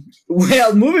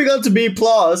 Well, moving on to B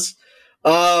plus.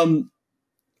 I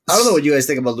don't know what you guys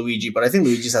think about Luigi, but I think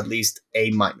Luigi's at least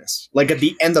A-. Like at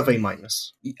the end of A-.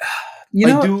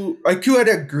 I could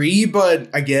agree, but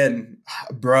again,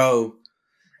 bro,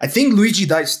 I think Luigi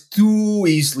dies too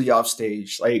easily off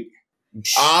stage. Like,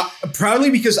 probably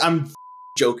because I'm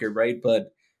Joker, right?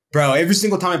 But bro, every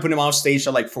single time I put him off stage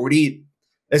at like 40,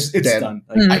 it's done.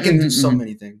 Like, I can do so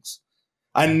many things.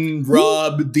 And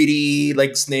Rob, Diddy,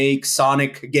 like Snake,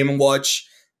 Sonic, Game & Watch,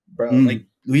 bro. Like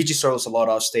Luigi struggles a lot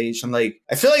off stage, and like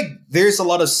I feel like there's a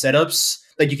lot of setups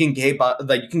that you can get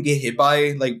hit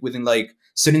by, like within like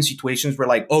certain situations where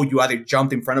like, oh, you either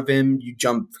jumped in front of him, you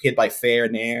jump hit by fair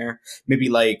in air, maybe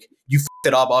like you f***ed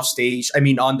it up off stage. I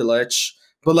mean on the ledge,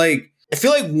 but like I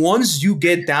feel like once you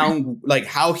get down like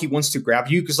how he wants to grab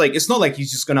you, because like it's not like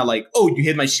he's just gonna like, oh, you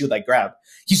hit my shield, I grab.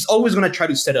 He's always gonna try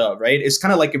to set it up, right? It's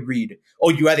kind of like a read. Oh,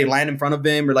 you either land in front of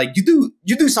him or like you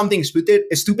do something stupid.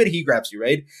 It's stupid. He grabs you,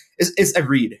 right? It's a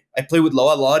read. I play with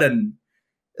Loa a lot, and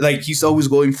like he's always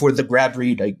going for the grab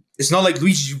read. Like it's not like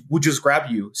Luigi would just grab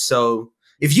you. So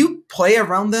if you play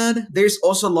around that, there's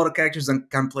also a lot of characters that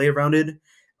can play around it.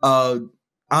 I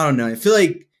don't know. I feel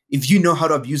like if you know how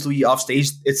to abuse Luigi off stage,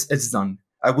 it's done.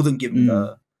 I wouldn't give him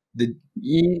the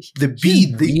A-.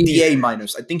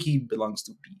 I think he belongs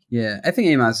to B. Yeah, I think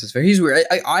A- is fair. He's weird.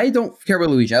 I don't care about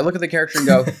Luigi. I look at the character and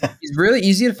go, he's really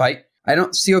easy to fight. I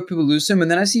don't see how people lose him, and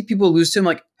then I see people lose him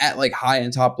like at like high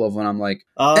and top level, and I'm like,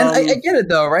 and I get it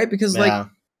though, right? Because like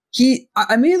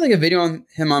I made like a video on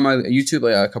him on my YouTube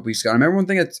like a couple weeks ago. And I remember one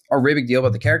thing that's a really big deal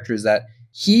about the character is that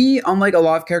he, unlike a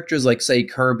lot of characters like say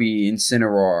Kirby,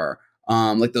 Incineroar,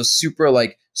 like those super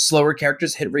like slower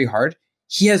characters hit really hard.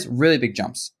 He has really big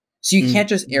jumps. So you can't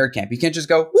just air camp. You can't just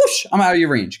go, whoosh, I'm out of your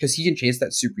range, because he can chase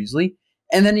that super easily.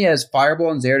 And then he has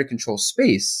Fireball and Zair to control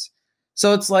space.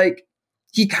 So it's like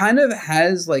he kind of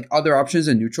has like other options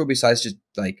in neutral besides just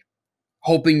like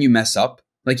hoping you mess up.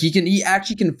 Like he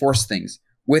actually can force things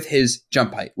with his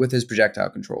jump height, with his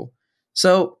projectile control.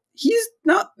 So he's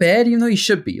not bad, even though he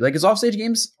should be. Like his offstage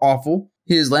game's awful.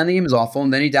 His landing game is awful,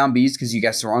 and then he down Bs because you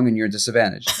guessed wrong and you're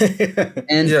disadvantaged.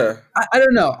 And yeah, I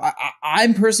don't know.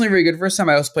 I'm personally very good first time.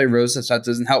 I also play Rose, so that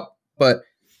doesn't help. But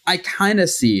I kind of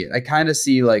see it. I kind of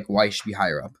see like why he should be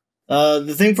higher up.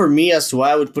 The thing for me as to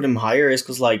why I would put him higher is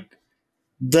because like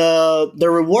the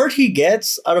reward he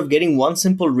gets out of getting one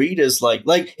simple read is like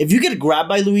if you get grabbed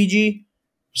by Luigi,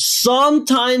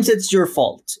 sometimes it's your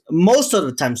fault. Most of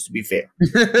the times, to be fair,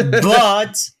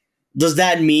 but. Does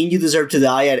that mean you deserve to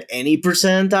die at any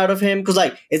percent out of him? Because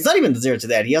like it's not even deserve to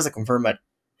that. He has to confirm at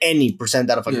any percent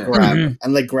out of a grab,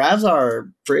 and like grabs are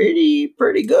pretty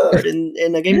good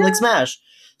in a game like Smash.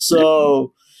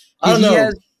 So I don't know. He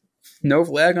has no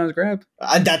flag on his grab.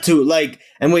 That too. Like,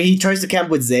 and when he tries to camp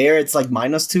with Zair, it's like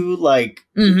 -2. Like,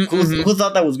 who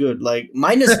thought that was good? Like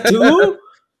 -2?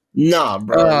 Nah,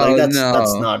 bro. Like that's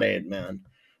not it, man.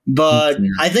 But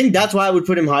I think that's why I would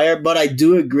put him higher. But I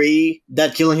do agree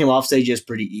that killing him off stage is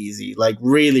pretty easy. Like,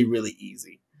 really, really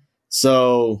easy.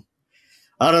 So,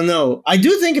 I don't know. I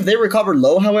do think if they recover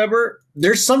low, however,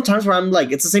 there's some times where I'm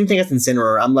like, it's the same thing as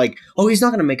Incineroar. I'm like, oh, he's not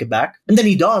going to make it back. And then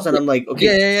he does. And I'm like,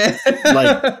 okay. Yeah.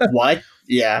 Like, what?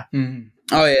 Yeah.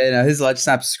 Oh, yeah. No, his ledge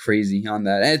snap's crazy on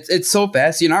that. And it's so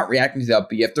fast. You're not reacting to that,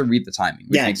 but you have to read the timing,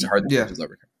 which makes it hard to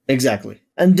deliver. Exactly.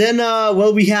 And then,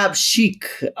 we have Sheik.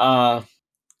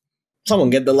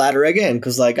 Someone get the ladder again,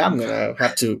 because like I'm gonna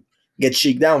have to get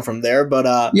Sheik down from there. But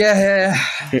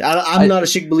I'm not a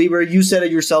Sheik believer. You said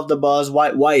it yourself, Dabuz.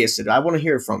 Why is it? I want to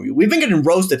hear it from you. We've been getting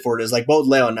roasted for this, like both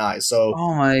Leo and I. So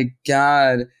oh my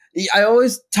god, I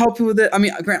always tell people that. I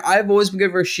mean, Grant, I've always been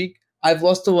good for Sheik. I've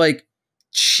lost to like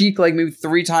Sheik like maybe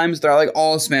 3 times. They're like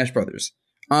all Smash Brothers.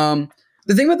 The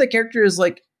thing with the character is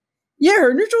like, yeah,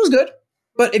 her neutral is good.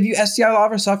 But if you STI a lot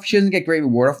of her stuff, she doesn't get great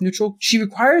reward off neutral. She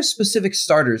requires specific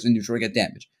starters in neutral to get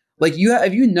damage. Like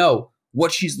if you know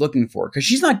what she's looking for, because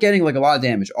she's not getting like a lot of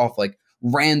damage off like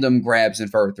random grabs and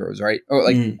forward throws, right? Or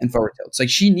like and forward tilts. Like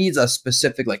she needs a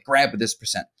specific like grab with this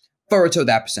percent, forward toe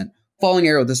that percent, falling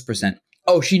arrow this percent.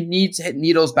 Oh, she needs to hit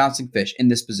needles, bouncing fish in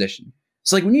this position.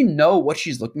 So like when you know what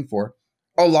she's looking for,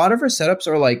 a lot of her setups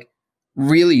are like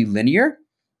really linear.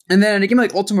 And then in a game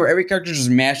like Ultima, where every character is just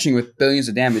mashing with billions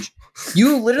of damage,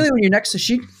 you literally, when you're next to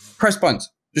Sheik, press buttons.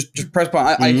 Just press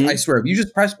buttons. I swear, if you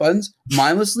just press buttons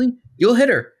mindlessly, you'll hit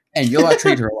her, and you'll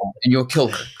out-trade her along, and you'll kill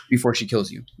her before she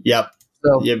kills you. Yep.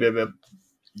 So, yep.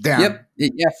 Damn. Yep.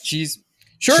 Yeah, she's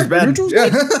She's bad. neutral's Yeah.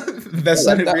 good. That's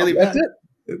not really bad.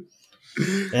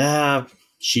 Yeah,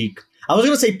 Sheik. I was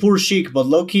gonna say poor Sheik, but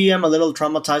low-key I'm a little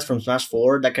traumatized from Smash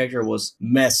 4. That character was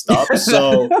messed up.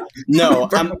 So no,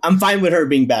 I'm fine with her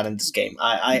being bad in this game.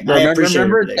 I appreciate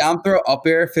remember her. down throw up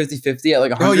air 50-50 at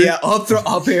like 100? Oh yeah, up throw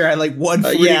up air at like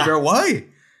 140, yeah. bro. Why?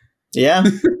 Yeah.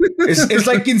 It's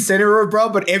like Incineroar, bro,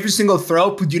 but every single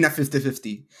throw put you in a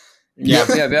 50-50. Yeah.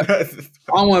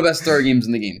 On one of the best throw games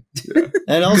in the game.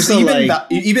 And also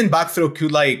even back throw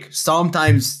could like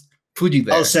sometimes put you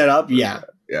there. Oh, set up, yeah.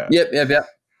 Yep.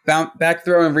 Back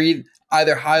throw and read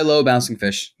either high-low bouncing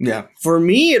fish. Yeah. For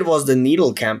me, it was the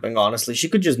needle camping, honestly. She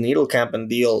could just needle camp and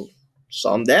deal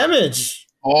some damage.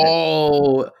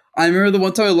 Oh, I remember the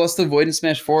one time I lost the Void in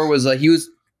Smash 4 was he was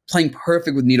playing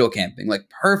perfect with needle camping. Like,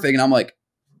 perfect. And I'm like,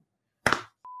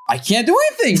 I can't do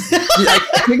anything.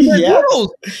 Yeah.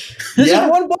 There's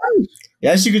just one button.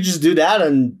 Yeah, she could just do that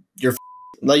and you're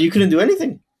like, you couldn't do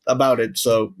anything about it.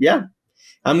 So, yeah.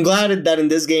 I'm glad that in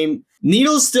this game,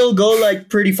 needles still go like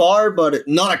pretty far, but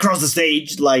not across the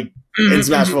stage like in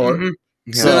Smash 4.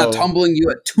 Mm-hmm. So they're not tumbling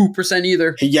you at 2%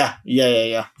 either.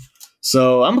 Yeah.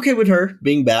 So I'm okay with her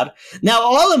being bad. Now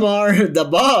Olimar, the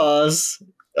boss,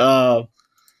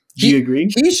 do you agree?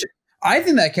 I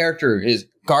think that character is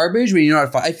garbage when you know how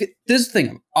to fight. This is the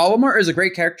thing. Olimar is a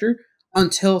great character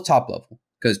until top level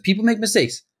because people make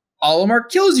mistakes. Olimar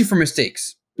kills you for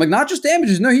mistakes. Like not just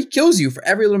damages. No, he kills you for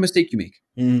every little mistake you make.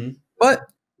 Mm-hmm. But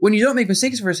when you don't make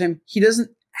mistakes for him, he doesn't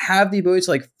have the ability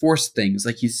to like force things.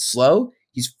 Like he's slow,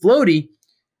 he's floaty.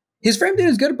 His frame data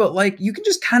is good, but like you can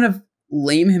just kind of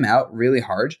lame him out really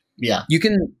hard. Yeah. You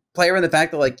can play around the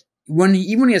fact that like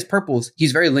even when he has purples,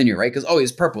 he's very linear, right? Because he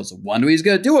has purples. Wonder what he's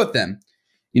gonna do with them.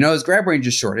 You know, his grab range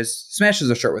is short, his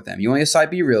smashes are short with them. You only have side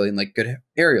B really and like good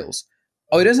aerials.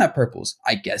 Oh, he doesn't have purples.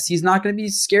 I guess he's not gonna be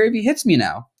scary if he hits me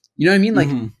now. You know what I mean? Like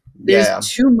there's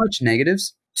too much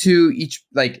negatives to each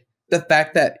like the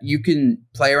fact that you can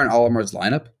play around Olimar's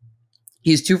lineup.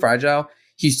 He's too fragile.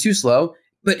 He's too slow.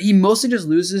 But he mostly just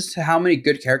loses to how many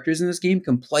good characters in this game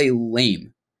can play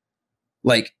lame.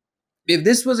 Like, if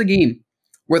this was a game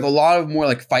with a lot of more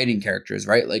like fighting characters,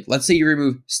 right? Like, let's say you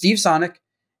remove Steve Sonic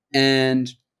and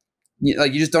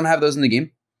you just don't have those in the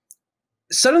game.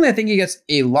 Suddenly, I think it gets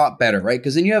a lot better, right?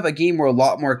 Because then you have a game where a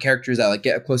lot more characters that like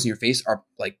get up close in your face are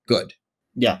like good.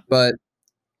 Yeah. But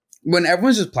when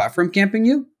everyone's just platform camping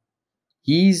you,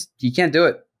 he can't do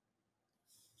it.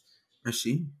 I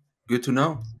see. Good to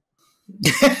know.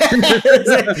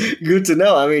 Good to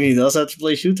know. I mean, he does have to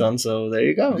play Shuton, so there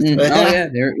you go. Oh yeah,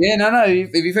 no.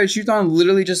 If you fight Shuton,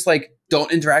 literally just like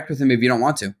don't interact with him if you don't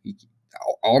want to.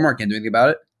 Olimar can't do anything about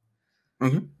it.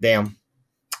 Mm-hmm. Damn.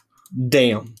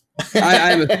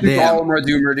 I'm a Olimar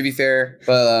doomer to be fair,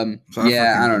 but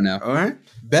I don't know. All right,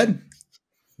 Ben.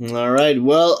 All right.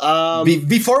 Well,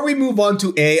 before we move on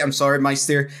to A, I'm sorry,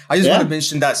 Maister. I just want to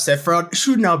mention that Sephiroth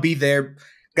should now be there.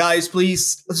 Guys,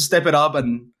 please let's step it up.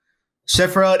 And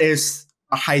Sephiroth is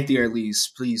a high tier at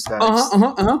least. Please, guys.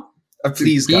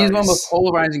 Please, guys. He's one of the most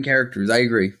polarizing characters. I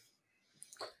agree.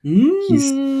 He's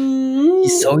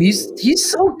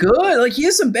so good. Like he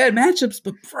has some bad matchups,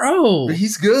 but bro,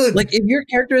 he's good. Like if your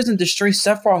character doesn't destroy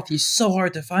Sephiroth, he's so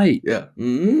hard to fight. Yeah.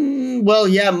 Well,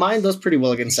 yeah, mine does pretty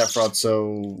well against Sephiroth,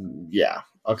 so yeah.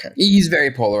 Okay. He's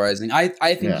very polarizing. I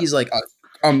think he's like an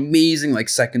amazing like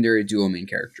secondary duo main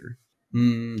character.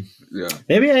 Yeah.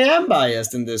 Maybe I am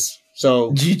biased in this. So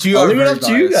I'll leave it up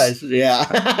to you guys. Yeah.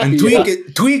 And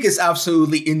Tweak is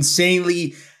absolutely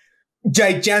insanely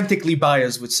gigantically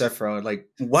biased with Sephiroth. Like,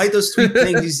 why does Tweak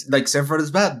think he's like Sephiroth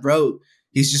is bad, bro?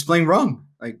 He's just playing wrong.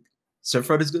 Like,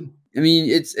 Sephiroth is good. I mean,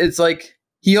 it's like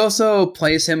he also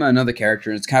plays him another character,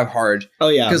 and it's kind of hard. Oh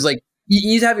yeah, because like you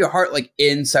need to have your heart like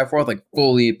in Sephiroth, like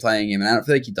fully playing him, and I don't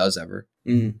feel like he does ever.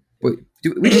 Mm. Wait,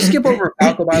 we just skip over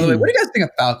Falco, by the way. What do you guys think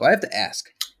of Falco? I have to ask.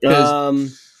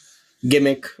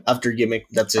 Gimmick after gimmick.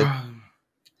 That's it.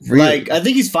 Really? Like, I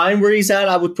think he's fine where he's at.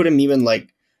 I would put him even like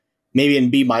maybe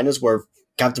in B- where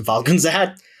Captain Falcon's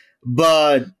at.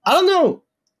 But I don't know.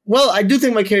 Well, I do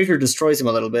think my character destroys him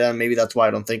a little bit, and maybe that's why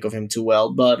I don't think of him too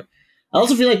well. But I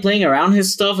also feel like playing around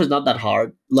his stuff is not that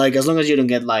hard. Like, as long as you don't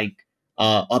get like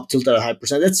up tilted at high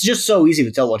percent, it's just so easy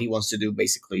to tell what he wants to do.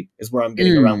 Basically, is where I'm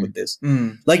getting around with this.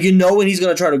 Like, you know when he's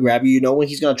gonna try to grab you. You know when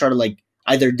he's gonna try to like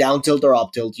either down tilt or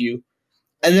up tilt you.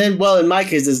 And then, well, in my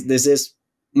case, this is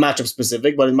matchup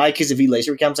specific. But in my case, if he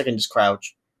laser camps, I can just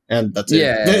crouch, and that's it.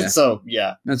 Yeah. So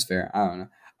yeah, that's fair. I don't know.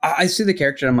 I see the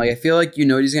character. And I'm like, I feel like you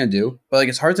know what he's gonna do, but like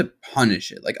it's hard to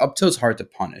punish it. Like up tilt's hard to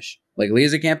punish. Like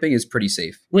laser camping is pretty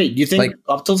safe. Wait, do you think like,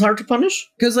 up tilt's hard to punish?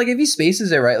 Because like if he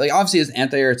spaces it right, like obviously his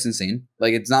anti-air, it's insane.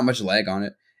 Like it's not much lag on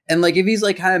it, And like if he's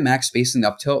like kind of max spacing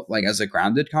up tilt, like as a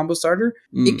grounded combo starter,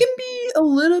 it can be a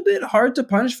little bit hard to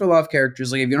punish for a lot of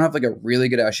characters. Like if you don't have like a really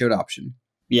good shield option.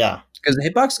 Yeah. Because the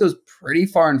hitbox goes pretty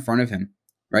far in front of him,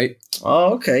 right?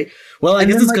 Oh, okay. Well, I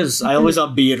guess it's because I always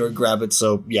up B it or grab it,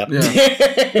 so yeah.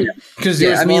 Because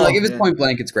I mean, like if it's point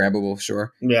blank, it's grabbable,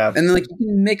 sure. Yeah. And then like you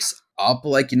can mix up,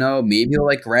 like, you know, maybe he'll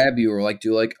like grab you or like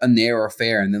do like a nair or a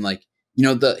fair, and then like, you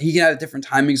know, he can have different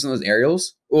timings on those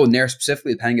aerials. Oh, nair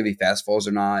specifically, depending if he fast falls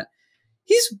or not.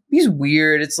 He's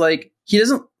weird. It's like he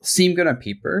doesn't seem good on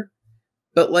paper,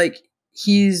 but like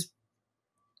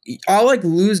I'll like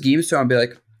lose games to him and be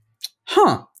like,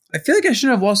 huh, I feel like I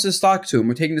shouldn't have lost this stock to him.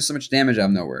 We're taking this so much damage out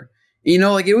of nowhere. You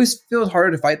know, like it always feels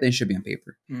harder to fight than it should be on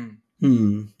paper.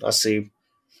 I see.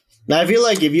 Now I feel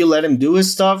like if you let him do his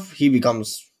stuff, he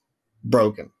becomes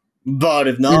broken. But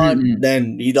if not,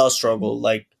 then he does struggle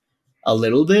like a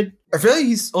little bit. I feel like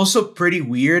he's also pretty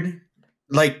weird,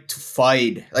 like to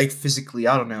fight, like physically.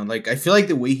 I don't know. Like I feel like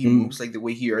the way he moves, like the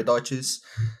way he air dodges,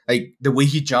 like the way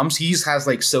he jumps, he just has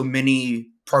like so many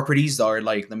properties that are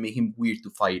like that make him weird to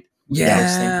fight.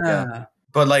 Yeah.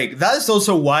 But like that is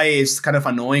also why it's kind of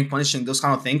annoying punishing those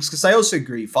kind of things. Because I also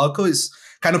agree, Falco is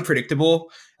kind of predictable,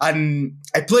 and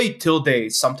I play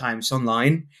Tilde sometimes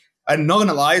online. I'm not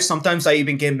gonna lie, sometimes I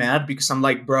even get mad because I'm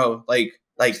like, bro, like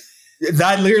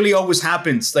that literally always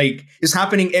happens. Like it's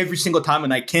happening every single time,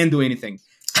 and I can't do anything.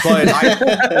 But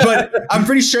but I'm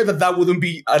pretty sure that wouldn't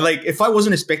be like if I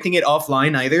wasn't expecting it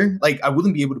offline either. Like I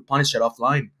wouldn't be able to punish it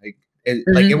offline. Like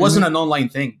it wasn't an online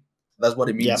thing. That's what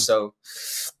it means. Yeah. So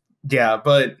yeah,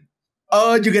 but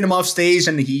you get him off stage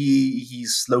and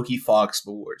he's low-key Fox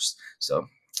but worse. So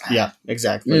yeah,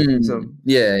 exactly. So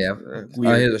yeah. He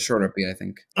has a shorter beat, I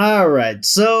think. All right,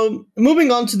 so moving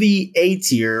on to the A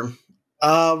tier,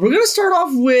 we're gonna start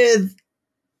off with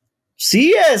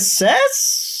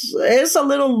CSS. It's a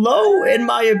little low in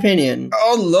my opinion.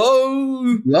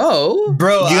 Oh, low,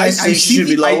 bro. Do you guys think it should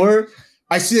be lower?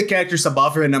 I see the characters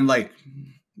above her and I'm like,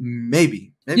 maybe.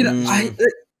 You know,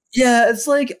 it's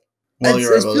like Well,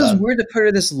 it feels weird to put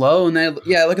her this low, and then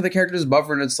I look at the characters above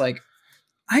her, and it's like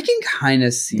I can kind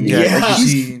of see. Yeah.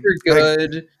 She's super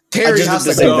good. Like, Terry has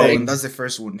to go. go. That's the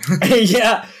first one.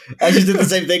 Yeah, I just did the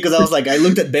same thing because I was like, I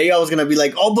looked at Bayo, I was gonna be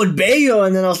like, oh, but Bayo,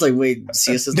 and then I was like, wait,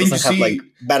 CSS doesn't have like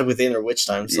Bad Within or Witch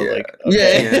Time, so like,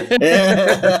 okay.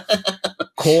 Yeah.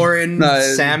 Corin,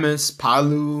 Samus,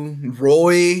 Palu,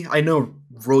 Roy. I know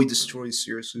Roy destroys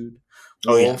Zero-Suit.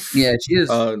 Oh yeah, yeah, she is.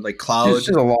 Like Cloud. She's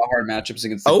just a lot of hard matchups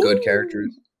against the good characters.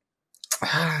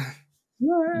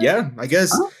 Yeah, I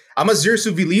guess I'm a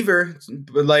Zero-Suit believer,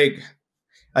 but like,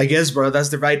 I guess, bro, that's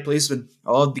the right placement.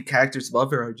 All the characters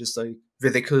above her are just like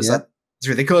ridiculous. It's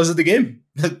ridiculous at the game.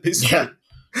 yeah.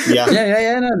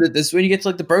 No, this when you get to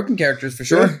like the broken characters for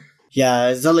sure. Yeah,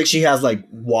 it's not like she has like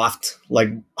waft, like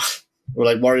or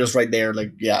like Warriors right there.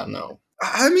 Like, yeah, no.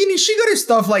 I mean, she got her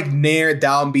stuff like Nair,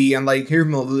 down B, and like her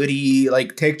mobility,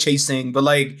 like tech chasing. But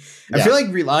like, I feel like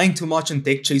relying too much on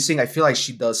tech chasing. I feel like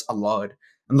she does a lot.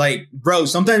 And like, bro,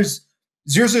 sometimes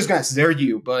Zero-Suit is gonna zero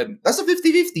you, but that's a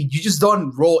 50-50. You just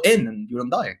don't roll in and you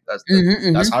don't die. That's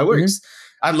how it works.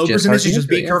 And low percentage, you just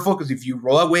be careful because if you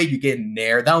roll away, you get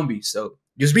Nair, down B. So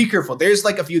just be careful. There's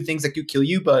like a few things that could kill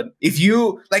you, but if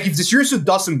the Zero-Suit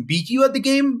doesn't beat you at the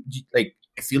game, like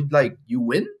I feel like you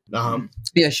win.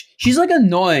 Yeah, she's like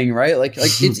annoying, right? Like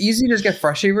it's easy to just get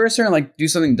frustrated with her and like do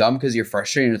something dumb because you're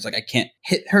frustrated. And it's like I can't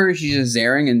hit her. She's just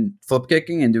zaring and flip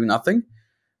kicking and doing nothing.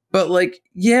 But like,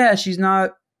 yeah, she's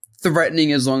not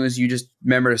threatening as long as you just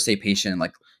remember to stay patient and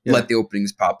like let the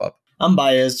openings pop up. I'm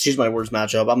biased. She's my worst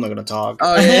matchup. I'm not gonna talk.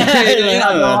 Oh yeah,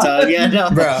 I'm not gonna talk. Yeah, no,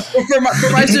 bro. For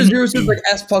Maister Zero-Suit, like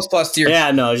S++ tier.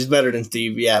 Yeah, no, she's better than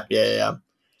Steve. Yeah.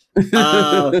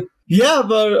 Yeah,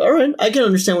 but all right, I can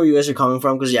understand where you guys are coming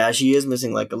from because she is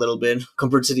missing like a little bit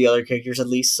compared to the other characters at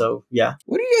least. So yeah.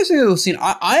 What do you guys think of Lucina?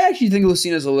 I actually think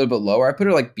Lucina is a little bit lower. I put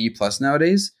her like B+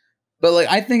 nowadays, but like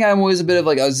I think I'm always a bit of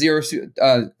like a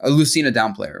Lucina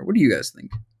down player. What do you guys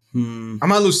think?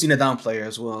 I'm a Lucina down player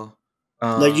as well.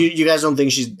 Like you guys don't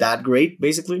think she's that great,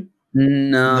 basically?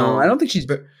 No, I don't think she's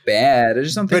bad. I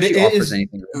just don't think she offers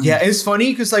anything. Yeah, it's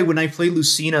funny because like when I play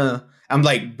Lucina, I'm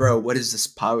like, bro, what is this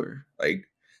power? Like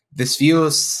this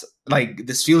feels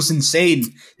insane.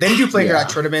 Then you play her at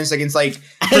tournaments against like,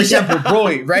 for example,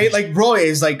 Roy, right? Like Roy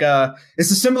is like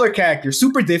it's a similar character,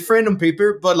 super different on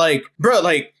paper, but like, bro,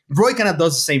 like Roy kind of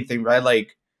does the same thing, right?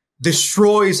 Like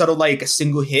destroys out of like a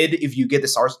single hit if you get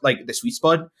the sweet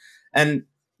spot. And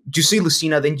you see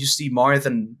Lucina, then you see Marth,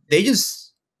 and they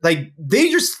just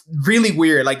really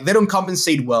weird. Like they don't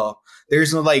compensate well.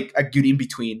 There's no like a good in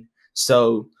between.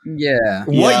 So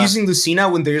why using Lucina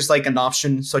when there's like an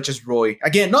option such as Roy?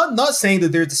 Again, not saying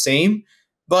that they're the same,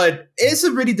 but it's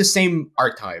really the same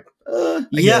archetype.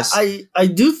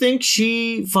 I do think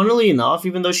she, funnily enough,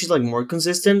 even though she's like more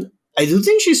consistent, I do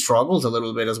think she struggles a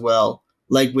little bit as well,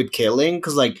 like with killing,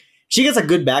 because like she gets a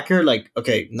good backer, like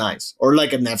okay, nice, or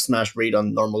like a F smash read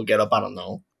on normal get up, I don't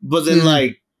know, but then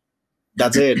like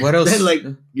that's it. What else? Then, like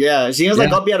she has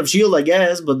like up out of shield, I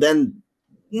guess, but then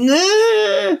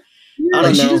I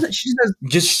don't know. She does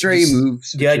just stray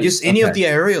moves. Yeah, just any of the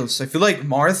aerials. I feel like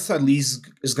Marth at least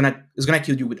is gonna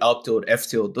kill you with up tilt, F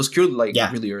tilt. Those kill like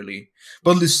really early.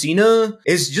 But Lucina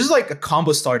is just like a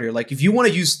combo starter. Like if you want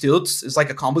to use tilts, it's like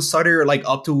a combo starter. Like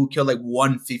up to will kill like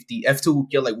 150, F2 will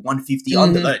kill like 150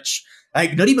 on the ledge.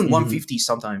 Like not even 150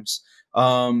 sometimes.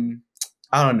 I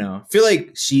don't know. I feel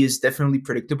like she is definitely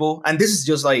predictable. And this is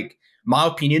just like my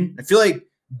opinion. I feel like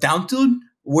down tilt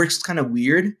works kind of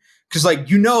weird. Because, like,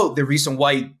 you know the reason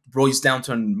why Roy's down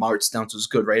tilt and Mart's down tilt is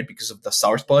good, right? Because of the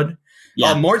sour spot.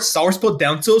 Yeah. Mart's sour spot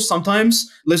down tilt sometimes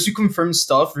lets you confirm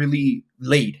stuff really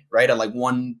late, right? At like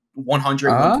 100,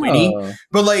 120.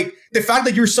 But, like, the fact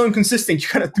that you're so inconsistent, you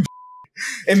kind of do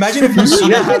imagine if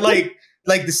Lucina had, like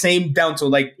the same down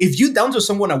tilt. Like, if you down tilt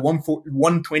someone at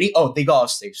 120, oh, they got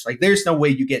off stage. Like, there's no way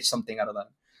you get something out of that.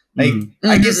 Like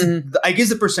I guess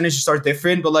the percentages are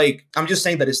different, but like I'm just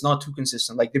saying that it's not too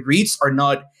consistent. Like the reads are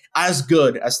not as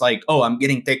good as like, oh, I'm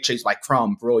getting tech chased by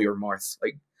Crom, Roy, or Marth.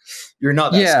 Like you're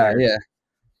not that scared. Yeah.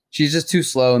 She's just too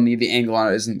slow, and the angle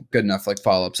on it isn't good enough. Like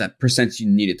follow-ups at percents you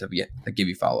need it to give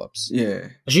you follow-ups. Yeah,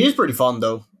 she is pretty fun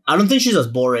though. I don't think she's as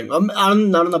boring. I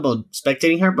don't know about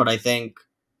spectating her, but I think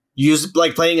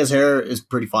playing as her is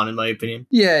pretty fun in my opinion.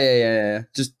 Yeah.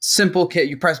 Just simple kit.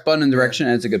 You press button in direction,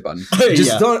 and it's a good button.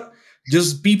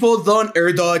 People don't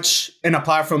air dodge in a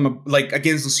platform like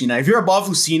against Lucina. If you're above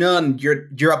Lucina and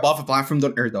you're above a platform,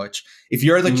 don't air dodge. If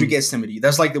you air dodge, you get Yosemite.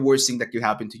 That's like the worst thing that could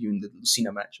happen to you in the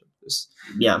Lucina matchup.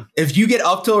 If you get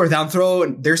up throw or down throw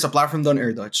and there's a platform, don't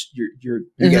air dodge. You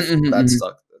get that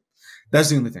stuck. That's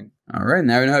the only thing. All right,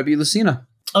 now we know how to beat Lucina.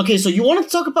 Okay, so you wanted to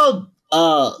talk about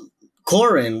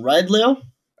Corrin, right, Leo?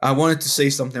 I wanted to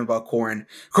say something about Corrin.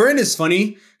 Corrin is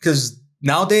funny because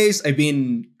nowadays I've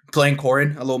been playing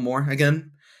Corrin a little more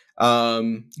again.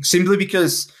 Simply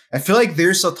because I feel like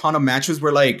there's a ton of matches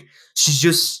where like she's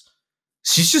just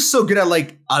so good at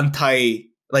like anti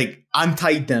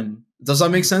them. Does that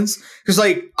make sense? Because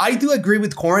like I do agree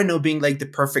with Corrin not being like the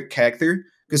perfect character.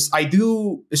 Because I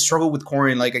do struggle with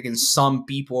Corrin like against some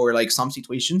people or like some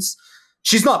situations.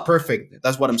 She's not perfect.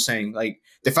 That's what I'm saying. Like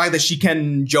the fact that she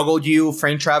can juggle you,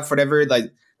 frame trap, whatever, like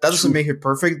that doesn't make her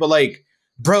perfect. But like,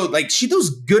 bro, like she does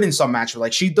good in some matches.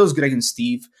 Like she does good against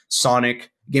Steve,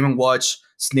 Sonic, Game & Watch,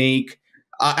 Snake.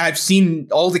 I've seen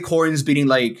all the Corrins beating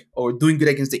like or doing good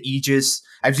against the Aegis.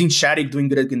 I've seen Shadik doing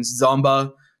good against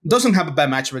Zomba. Doesn't have a bad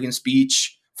matchup against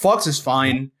Peach. Fox is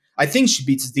fine. I think she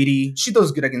beats Diddy. She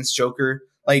does good against Joker.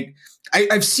 Like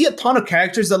I've seen a ton of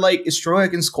characters that like is strong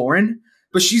against Corrin,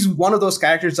 but she's one of those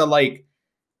characters that like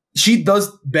she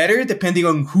does better depending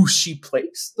on who she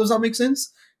plays. Does that make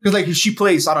sense? Because like if she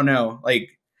plays, I don't know, like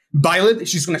Violet,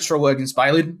 she's gonna struggle against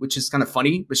Violet, which is kind of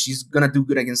funny, but she's gonna do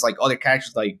good against like other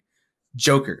characters like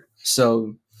Joker.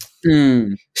 So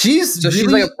she's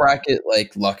like a bracket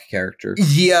like luck character.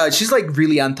 Yeah, she's like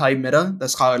really anti-meta.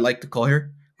 That's how I like to call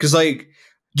her. Because like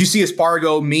you see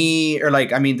Espargo, me, or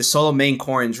like I mean the solo main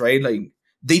Corrins, right? Like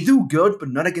they do good, but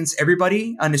not against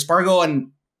everybody. And Espargo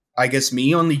and I guess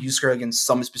me only use her against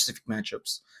some specific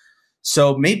matchups.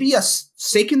 So maybe a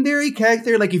secondary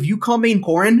character, like if you call main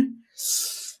Corrin,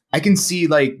 I can see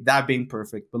like that being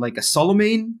perfect. But like a solo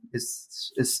main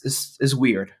is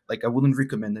weird. Like I wouldn't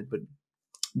recommend it, but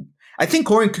I think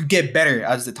Corrin could get better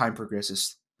as the time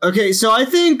progresses. Okay, so I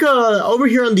think over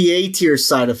here on the A tier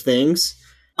side of things,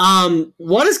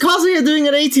 what is Kazuya doing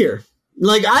at A tier?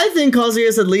 Like, I think Kazuya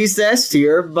is at least S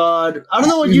tier, but I don't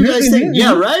know what you guys think.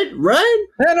 Yeah, right?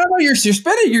 Yeah, no, you're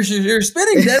spinning. You're spinning. You're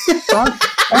spinning.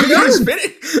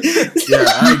 Yeah,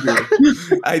 I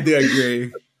agree. I do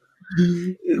agree.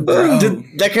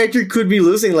 That character could be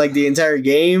losing like the entire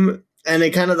game, and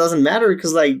it kind of doesn't matter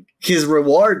because like his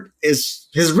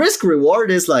risk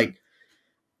reward is like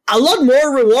a lot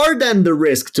more reward than the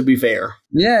risk. To be fair,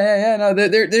 yeah. No,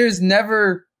 there's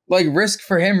never like risk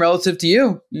for him relative to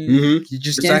you. You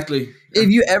just can't. Exactly. If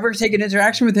you ever take an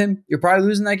interaction with him, you're probably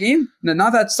losing that game. No,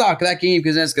 not that stock, that game,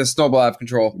 because then it's gonna snowball out of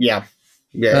control. Yeah.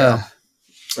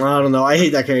 I don't know. I hate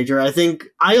that character. I think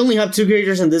I only have two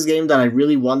characters in this game that I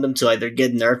really want them to either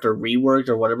get nerfed or reworked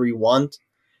or whatever you want.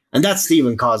 And that's Steve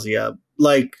and Kazuya.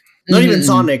 Like, not even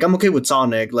Sonic. I'm okay with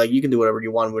Sonic. Like, you can do whatever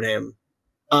you want with him.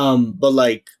 But,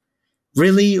 like,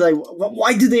 Really? Like,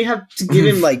 why do they have to give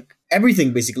him like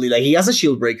everything basically? Like, he has a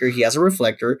shield breaker, he has a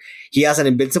reflector, he has an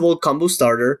invincible combo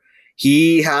starter,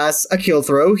 he has a kill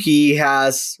throw, he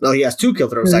has 2 kill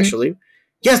throws actually.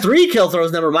 He has 3 kill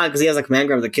throws, never mind, because he has a command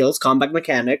grab that kills, combat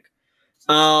mechanic.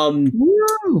 And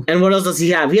what else does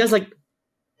he have? He has like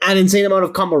an insane amount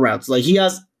of combo routes. Like, he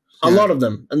has a lot of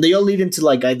them, and they all lead into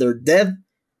like either death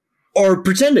or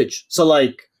percentage. So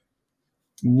like,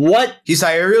 what? His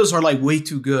aerials are like way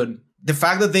too good. The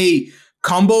fact that they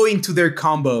combo into their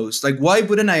combos, like, why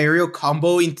put an aerial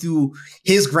combo into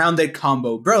his grounded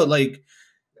combo, bro? Like,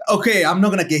 okay, I'm not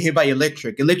gonna get hit by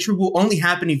electric. Electric will only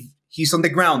happen if he's on the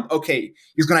ground. Okay,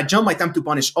 he's gonna jump my time to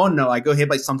punish. Oh no, I go hit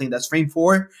by something that's frame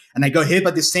 4, and I go hit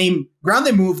by the same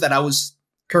grounded move that I was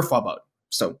careful about.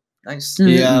 So nice.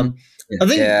 Yeah. I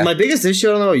think my biggest issue,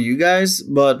 I don't know about you guys,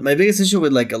 but my biggest issue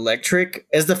with like electric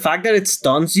is the fact that it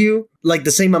stuns you like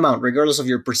the same amount, regardless of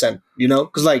your percent, you know?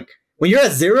 Because like when you're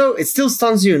at 0, it still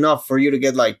stuns you enough for you to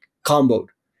get like comboed.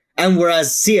 And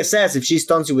whereas CSS, if she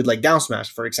stuns you with like down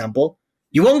smash, for example,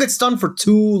 you won't get stunned for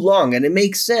too long, and it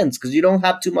makes sense because you don't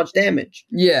have too much damage.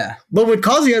 Yeah. But with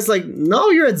Kazuya, it's like, no,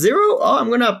 you're at 0? Oh, I'm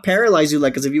going to paralyze you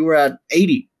like as if you were at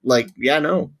 80. Like, yeah,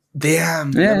 no.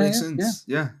 Damn, that makes sense.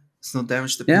 Yeah. It's no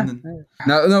damage dependent.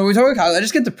 Yeah. No, we talk about Kazuya. I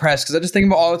just get depressed because I just think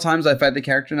about all the times I fight the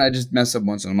character and I just mess up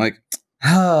once and I'm like,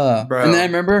 bro. And then I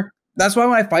remember, that's why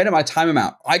when I fight him, I time him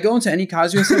out. I go into any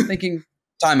Kazuya set thinking,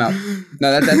 timeout.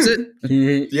 No, that's it.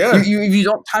 Yeah. If you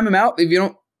don't time him out, if you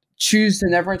don't choose to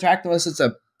never interact unless it's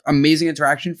a amazing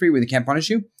interaction for you where they can't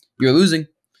punish you, you're losing.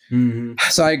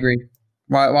 So I agree.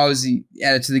 Why was he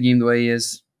added to the game the way he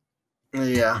is?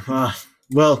 Yeah.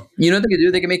 Well, you know what they could do?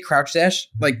 They can make crouch dash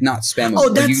like not spam. Oh,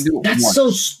 that's so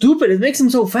stupid. It makes him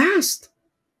so fast.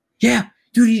 Yeah,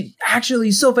 dude,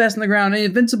 he's so fast on the ground and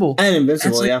invincible.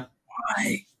 Yeah.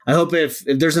 Why? I hope if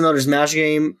there's another Smash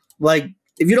game, like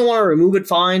if you don't want to remove it,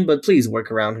 fine, but please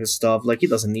work around his stuff. Like he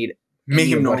doesn't need it. Make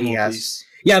him normal, please.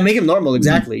 Yeah, make him normal.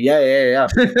 Exactly. Yeah.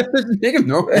 Make him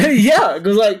normal. Yeah,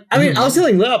 because like I mean, I was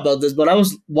telling Leo about this, but I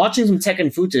was watching some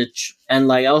Tekken footage, and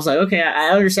like I was like, okay, I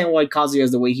understand why Kazuya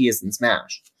is the way he is in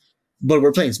Smash, but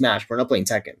we're playing Smash. We're not playing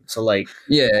Tekken, so like,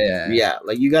 yeah.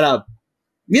 Like you gotta,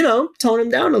 tone him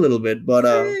down a little bit. But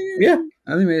yeah.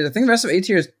 Anyways, I think the rest of A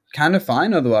tier is kind of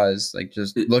fine. Otherwise, like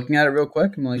just looking at it real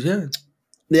quick, I'm like,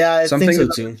 yeah, I think so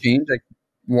too. Change like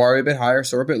Wario a bit higher,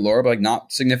 Sora a bit lower, but like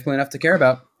not significantly enough to care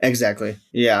about. Exactly.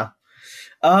 Yeah.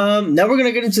 Now we're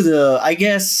gonna get into the, I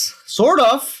guess, sort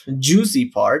of juicy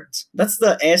part. That's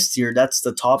the S tier. That's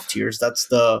the top tiers. That's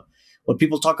what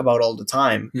people talk about all the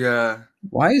time. Yeah.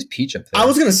 Why is Peach up there? I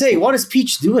was gonna say, what is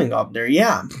Peach doing up there?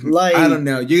 Yeah. Like I don't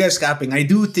know. You guys capping. I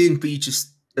do think Peach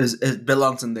it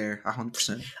belongs in there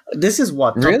 100%. This is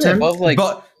what top really 10? above like,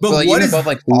 but like what is above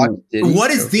like Fox, Diddy, what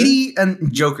is Joker? Diddy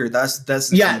and Joker?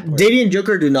 That's yeah. Diddy and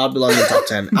Joker do not belong in the top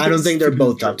 10. I don't think they're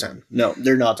both top 10. No,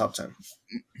 they're not top 10.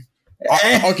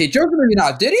 Okay, Joker maybe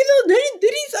not. Diddy though.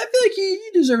 Diddy's. I feel like he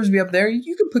deserves to be up there.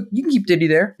 You can keep Diddy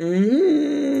there. I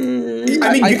mean,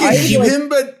 you can keep him,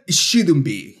 but it shouldn't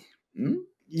be.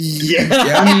 Yeah.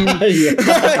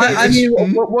 I mean,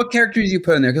 what characters you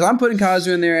put in there? Because I'm putting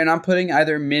Kazu in there, and I'm putting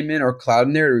either Min or Cloud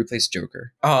in there to replace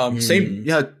Joker. Same.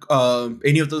 Yeah.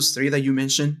 Any of those 3 that you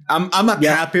mentioned. I'm a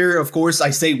capper, of course. I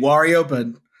say Wario, but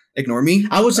ignore me.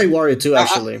 I would say Wario too,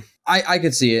 actually. I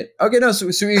could see it. Okay, no, so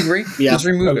we agree. Yeah. Just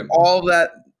remove all of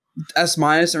that S-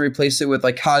 and replace it with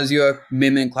like Kazuya,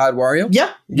 Min, Cloud, Wario.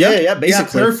 Yeah, basically.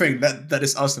 Yeah, perfect. That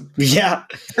is awesome. Yeah.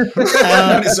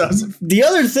 That is awesome. The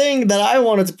other thing that I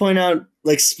wanted to point out,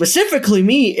 like specifically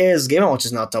me, is Game & Watch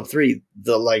is not top 3.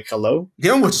 Hello?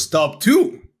 Game & Watch is top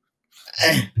 2.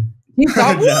 He's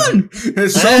top 1.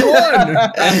 It's top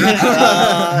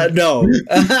 1. No.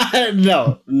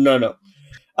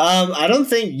 I don't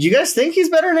think you guys think he's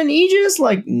better than Aegis.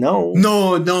 Like, no.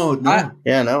 No.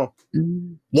 No.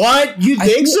 What? You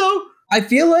think so? I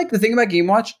feel like the thing about Game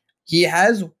Watch, he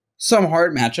has some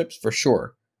hard matchups for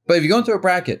sure. But if you go into a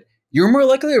bracket, you're more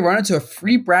likely to run into a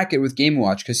free bracket with Game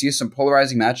Watch because he has some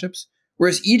polarizing matchups.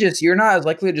 Whereas Aegis, you're not as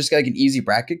likely to just get like an easy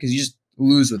bracket because you just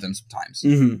lose with him sometimes.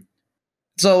 Mm-hmm.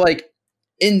 So like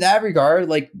in that regard,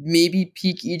 like maybe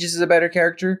peak Aegis is a better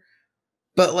character,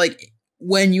 but like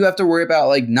when you have to worry about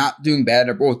like not doing bad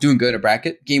or doing good at a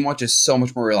bracket, Game Watch is so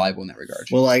much more reliable in that regard.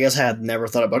 Well, I guess I had never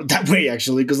thought about it that way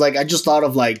actually, because like I just thought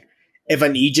of like if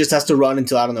an Aegis has to run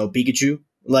into, I don't know, Pikachu,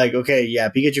 like okay, yeah,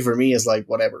 Pikachu for me is like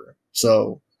whatever.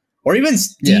 So or even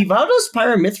Steve. Yeah. How does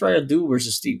Pyramithra do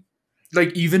versus Steve?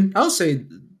 Like even I'll say it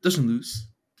doesn't lose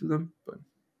to them, but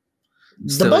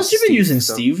the most you've been using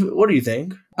Steve. What do you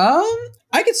think?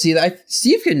 I could see that.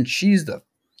 Steve can cheese the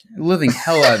living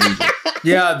hell out of Aegis.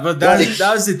 Yeah, but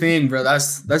that's the thing, bro.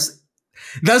 That's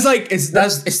like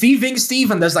that's Steve being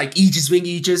Steve, and that's like Aegis being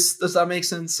Aegis. Does that make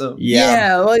sense? So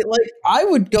yeah, like I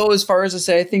would go as far as to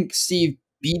say I think Steve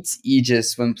beats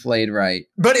Aegis when played right,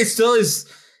 but it still is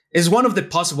one of the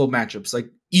possible matchups. Like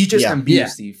Aegis can beat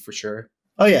Steve for sure.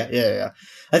 Oh yeah.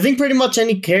 I think pretty much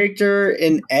any character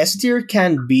in S tier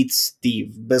can beat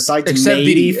Steve, besides except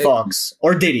maybe Diddy. Fox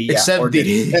or Diddy. Except or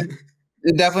Diddy.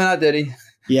 Definitely not Diddy.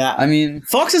 Yeah, I mean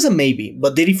Fox is a maybe,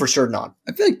 but Diddy for sure not.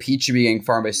 I feel like Peach should be getting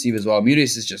farmed by Steve as well.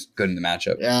 Mutis is just good in the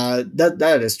matchup. Yeah,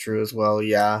 that is true as well.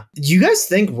 Yeah, do you guys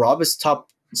think Rob is top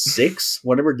 6,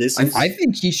 whatever this is? I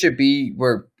think he should be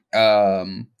where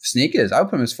Snake is. I would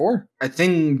put him as 4. I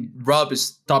think Rob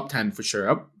is top 10 for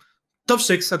sure. Top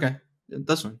 6, okay,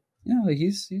 that's fine. Yeah, like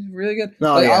he's really good.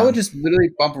 No, like, I would just literally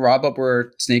bump Rob up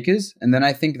where Snake is, and then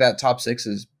I think that top 6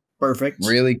 is perfect,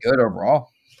 really good overall.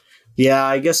 Yeah,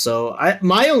 I guess so.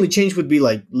 My only change would be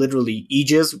like literally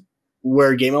Aegis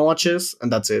where Game & Watch is, and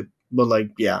that's it. But like,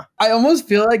 yeah. I almost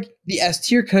feel like the S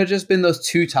tier could have just been those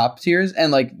 2 top tiers,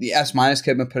 and like the S-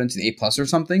 could have been put into the A+ or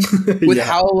something. With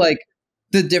how like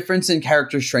the difference in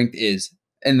character strength is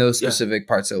in those specific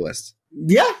parts of the list.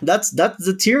 Yeah, that's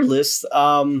the tier list.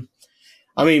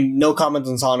 I mean, no comment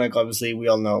on Sonic. Obviously, we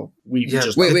all know.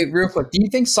 Just wait, real quick. Do you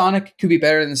think Sonic could be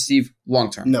better than Steve long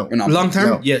term? No, long term.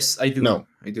 No. Yes, I do. No,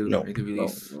 I do. No, I do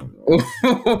believe.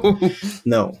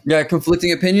 No. Yeah,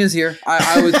 conflicting opinions here.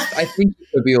 I think it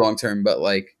could be long term, but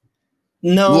like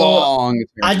no. Long.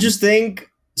 I just think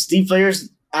Steve players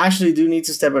actually do need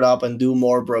to step it up and do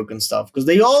more broken stuff because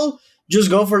they all just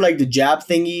go for like the jab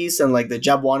thingies and like the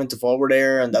jab 1 into forward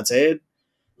air and that's it.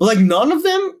 But like none of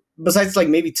them, besides like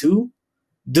maybe 2.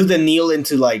 Do the kneel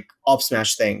into like up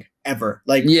smash thing ever.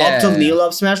 Like up till kneel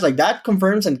up smash, like that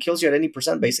confirms and kills you at any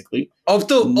 % basically. Up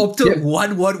to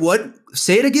what?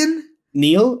 Say it again.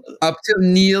 Kneel up till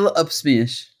kneel up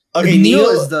smash. Okay, kneel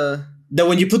is the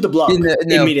when you put the block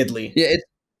immediately. Yeah,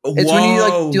 it's when you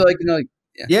like do like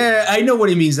yeah, I know what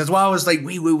it means. That's why I was like,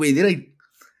 wait, did I?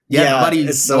 Yeah, nobody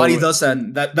does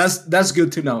that. That's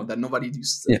good to know that nobody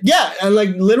does that. Yeah, and like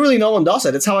literally no one does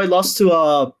it. It's how I lost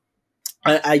to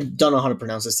I don't know how to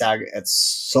pronounce this tag. It's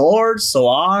Soar.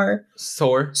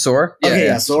 Okay,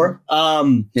 yeah, Soar.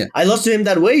 I lost to him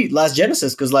that way last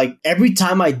Genesis because like every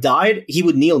time I died, he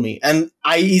would kneel me, and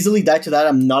I easily died to that.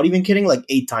 I'm not even kidding, like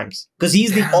 8 times because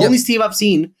he's the only Steve I've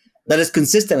seen that is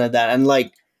consistent at that. And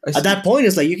like at that point,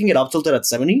 it's like you can get up tilted at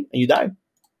 70 and you die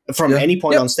from any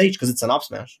point on stage because it's an up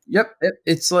smash.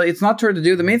 It's like it's not too hard to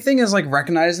do. The main thing is like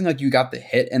recognizing like you got the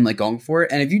hit and like going for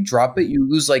it, and if you drop it, you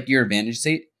lose like your advantage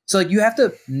state. So like you have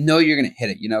to know you're gonna hit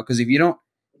it, you know, because if you don't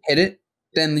hit it,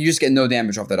 then you just get no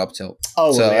damage off that up tilt.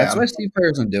 Oh, so that's why Steve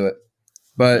players don't do it.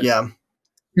 But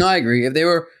no, I agree. If they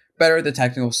were better at the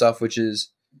technical stuff, which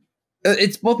is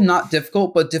it's both not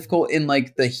difficult, but difficult in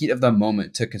like the heat of the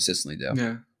moment to consistently do.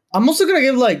 Yeah. I'm also gonna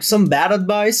give like some bad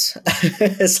advice,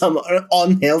 some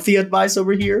unhealthy advice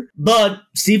over here. But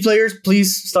Steve players,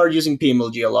 please start using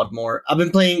PMLG a lot more. I've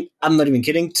been playing. I'm not even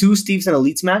kidding. 2 Steves in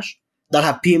Elite Smash that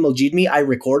have PMLG'd me. I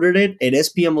recorded it. It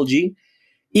is PMLG.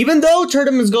 Even though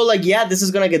tournaments go like, yeah, this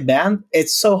is gonna get banned.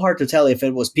 It's so hard to tell if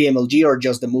it was PMLG or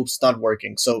just the move's not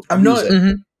working. So I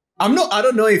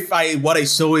don't know if what I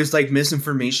saw is like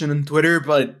misinformation on Twitter,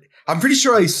 but I'm pretty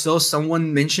sure I saw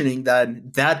someone mentioning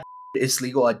that is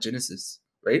legal at Genesis,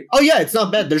 right? Oh yeah, it's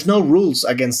not bad. There's no rules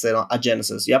against it at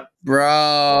Genesis. Yep,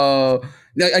 bro.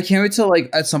 I can't wait till like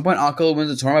at some point Uncle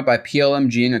wins a tournament by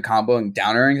PLMGing a combo and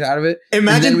downering out of it.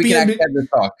 Imagine we can actually have this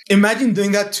talk. Imagine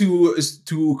doing that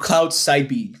to Cloud Side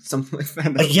B, something like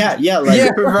that.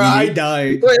 Yeah, bro, I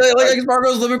died. Like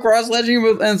Sparkle's living cross ledging,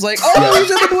 and it's like, oh,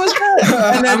 he's at the West Coast,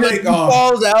 and then I'm like,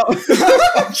 falls out.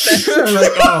 I'm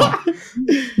like, oh.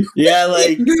 Yeah,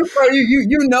 like bro,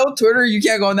 you know Twitter, you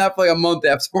can't go on that for like a month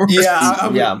afterwards.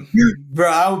 Yeah,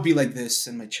 bro, I would be like this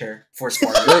in my chair for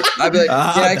Sparkle. I'd be like,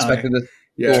 I expected this.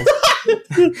 Yeah.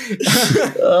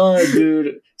 Oh,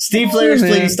 dude. Steve players,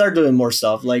 please start doing more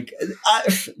stuff. Like,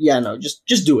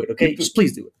 just do it, okay? Just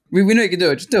please do it. We know you can do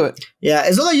it. Just do it. Yeah,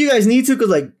 it's not like you guys need to, because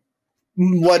like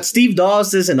what Steve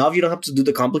does is enough. You don't have to do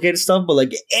the complicated stuff. But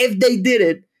like, if they did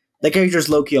it, the character's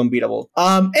low-key unbeatable.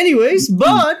 Anyways,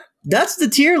 but that's the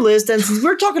tier list. And since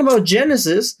we're talking about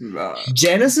Genesis,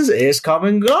 Genesis is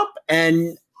coming up,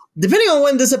 and depending on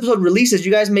when this episode releases,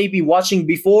 you guys may be watching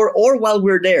before or while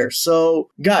we're there. So,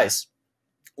 guys,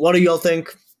 what do y'all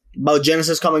think about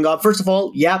Genesis coming up? First of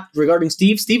all, regarding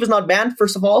Steve is not banned,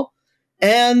 first of all.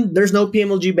 And there's no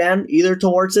PMLG ban either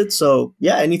towards it. So,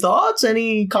 any thoughts?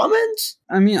 Any comments?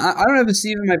 I mean, I don't have a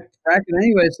Steve in my bracket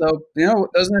anyway, so, it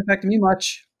doesn't affect me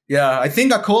much. Yeah, I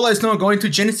think Akola is not going to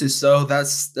Genesis, so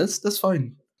that's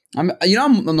fine. I'm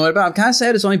annoyed about. I'm kind of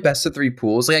sad it's only best of 3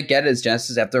 pools. Like I get it, it's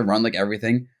Genesis, have to run like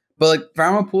everything, but like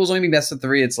Paramount pools only being best of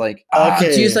 3. It's like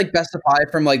to use like best of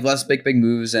 5 from like less big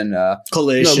moves and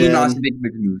Collision, Luminosity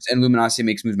big moves, and Luminosity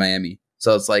makes moves Miami.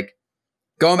 So it's like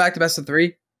going back to best of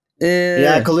 3.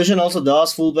 Yeah, Collision also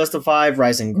does full best of 5.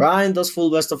 Rise and Grind does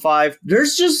full best of 5.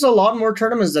 There's just a lot more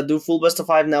tournaments that do full best of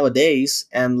 5 nowadays.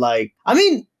 And like, I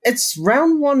mean, it's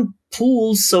round 1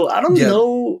 pools, so I don't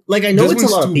know. Like, I know this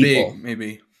it's a lot of people. Big,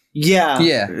 maybe. Yeah.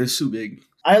 It's too big.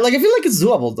 I feel like it's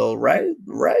doable though, right?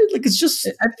 Like it's just.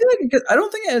 I feel like I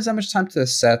don't think it has that much time to the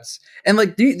sets, and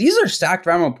like these are stacked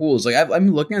round 1 pools. Like I'm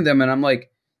looking at them and I'm like,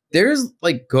 there's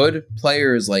like good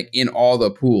players like in all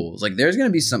the pools. Like there's gonna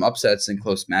be some upsets in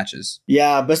close matches.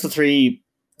 Yeah, best of 3.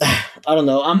 I don't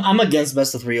know. I'm against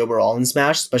best of 3 overall in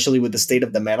Smash, especially with the state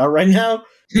of the meta right now.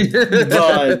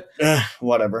 But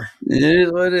whatever. It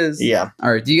is what it is. Yeah.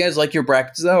 All right. Do you guys like your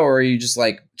brackets though, or are you just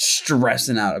like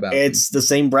stressing out about it? It's the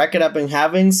same bracket I've been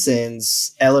having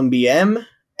since LMBM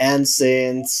and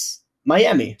since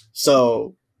Miami.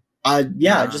 So I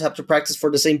just have to practice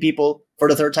for the same people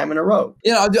for the 3rd time in a row.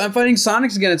 Yeah, I'm fighting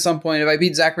Sonics again at some point. If I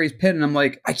beat Zachary's Pit, and I'm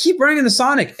like, I keep running into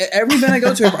Sonic. Every event I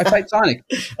go to, I fight Sonic.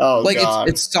 Oh, like God.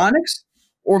 It's Sonics,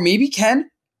 or maybe Ken,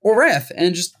 or Wrath,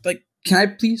 and just like, can I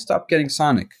please stop getting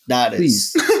Sonic? That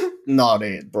please. is not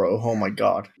it, bro. Oh my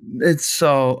God. It's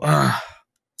so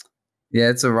yeah,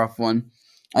 it's a rough one.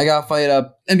 I gotta fight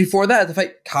and before that I had to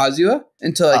fight Kazuya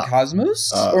into like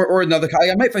Cosmos or another.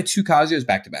 I might fight 2 Kazuyas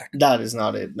back to back. That is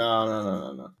not it.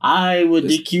 No. I would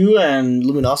DQ and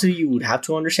Luminosity. You would have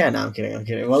to understand. No, I'm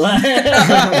kidding. Well,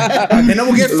 and then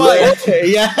we'll get fired.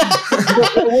 Yeah.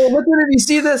 Well, look at if you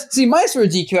see this. See, Maister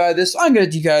DQ out of this. I'm gonna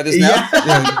DQ out of this now.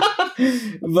 Yeah.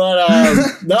 But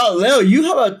no, Leo, you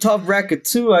have a tough bracket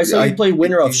too. I saw you play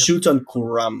winner of Shuton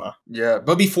Kurama. Yeah,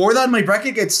 but before that, my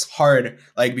bracket gets hard.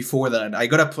 Like before that, I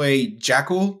gotta play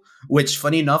Jackal, which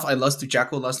funny enough, I lost to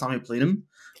Jackal last time I played him.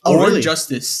 Oh, or really?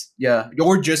 Justice. Yeah,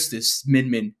 or Justice.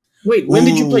 Min. Wait, when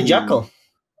did you play Jackal?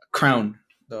 Crown.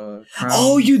 The Crown.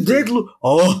 Oh, you did. But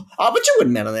you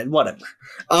wouldn't bet on it. Whatever.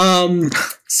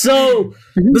 So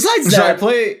besides that,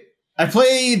 I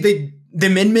play the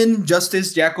Min,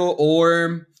 Justice, Jackal,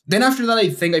 or then after that, I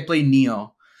think I play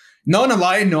Neo. Not gonna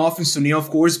lie, no offense to Neo, of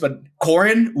course, but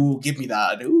Corrin, ooh, give me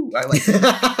that. Ooh, I like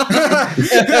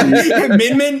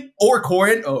it. Min or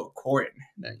Corrin. Oh, Corrin.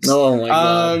 Nice. Oh my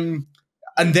God.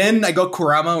 And then I got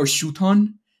Kurama or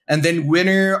Shuton, and then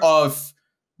winner of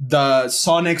the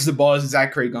Sonics, the Boss,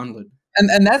 Zachary Gauntlet.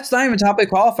 And that's not even top 8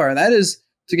 qualifier. That is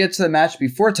to get to the match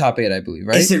before top 8, I believe,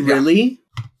 right? Is it really?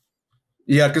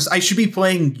 Yeah, because I should be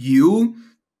playing you,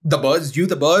 the Buzz,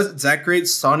 Zachary,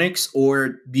 Sonics,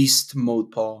 or Beast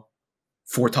Mode Paul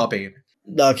for top 8.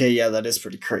 Okay, yeah, that is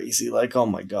pretty crazy. Like, oh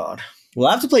my God. We'll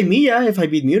have to play Mia if I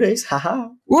beat Mutace. Haha.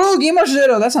 Whoa, Game of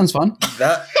Zero. That sounds fun.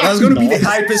 That was going to be the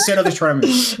hypest set of the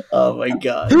tournament. Oh my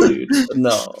God, dude.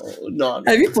 No.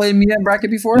 Have you played Mia in bracket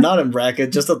before? Not in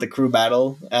bracket, just at the crew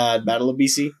battle at Battle of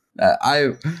BC.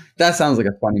 That sounds like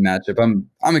a funny matchup.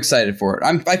 I'm excited for it.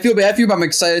 I feel bad for you, but I'm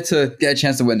excited to get a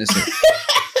chance to witness it.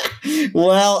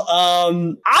 Well,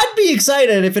 I'd be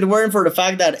excited if it weren't for the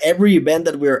fact that every event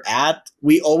that we're at,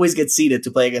 we always get seeded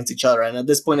to play against each other. And at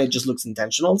this point, it just looks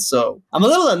intentional. So I'm a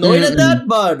little annoyed at that,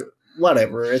 but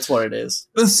whatever. It's what it is.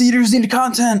 The seeders need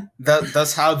content.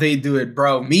 That's how they do it,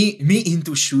 bro. Me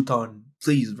into Shuton.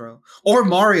 Please, bro. Or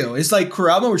Mario. It's like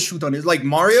Kurama or Shuton. It's like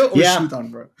Mario or Shuton,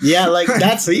 bro. Yeah, like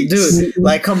that's dude.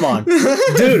 Like, come on,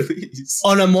 dude. Please.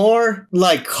 On a more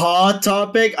like hot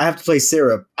topic, I have to play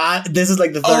Syrup. This is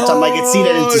like the 3rd time I get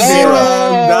seeded into Syrup.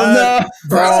 No.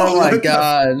 Oh my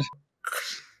God.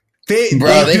 They do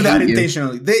that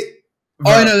intentionally.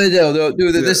 I know they do.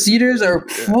 Dude, the seeders are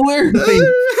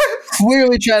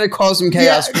clearly trying to cause some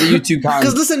chaos for the YouTube comments.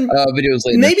 Because listen, videos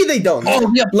later. Maybe they don't.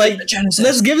 Oh, yeah. Like,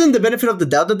 let's give them the benefit of the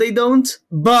doubt that they don't.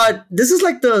 But this is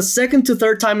like the 2nd to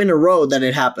 3rd time in a row that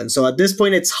it happened. So at this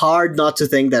point, it's hard not to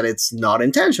think that it's not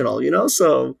intentional, you know?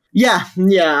 So yeah,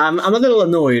 I'm a little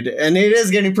annoyed, and it is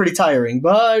getting pretty tiring.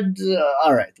 But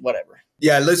all right, whatever.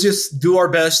 Yeah, let's just do our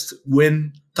best,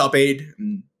 win top 8,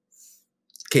 and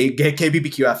get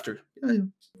KBBQ after.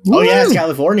 Oh yeah, it's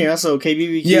California, so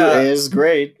KBBQ is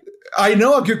great. I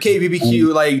know a good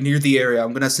KBBQ like near the area.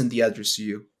 I'm gonna send the address to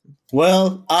you.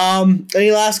 Well,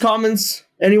 any last comments?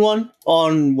 Anyone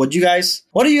on what do you guys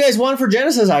want for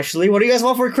Genesis? Actually, what do you guys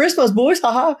want for Christmas, boys?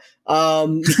 Haha.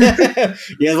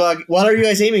 What are you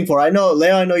guys aiming for? I know,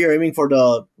 Leo. I know you're aiming for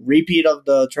the repeat of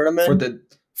the tournament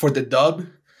for the dub.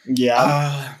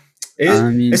 Yeah,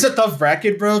 it's a tough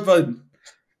bracket, bro. But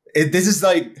this is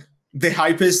like the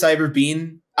hypest I've ever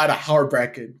been. at a hard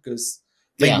bracket because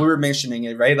like we were mentioning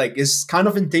it, right? Like it's kind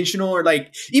of intentional, or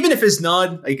like even if it's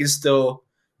not, like it's still,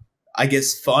 I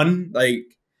guess, fun. Like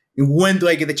when do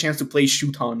I get the chance to play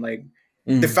Shuton? Like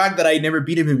the fact that I never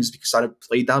beat him is because I don't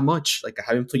play that much. Like I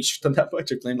haven't played Shuton that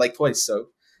much. I played him like twice, so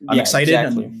I'm excited,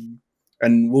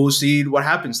 and we'll see what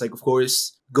happens. Like of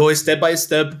course, go step by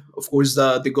step. Of course,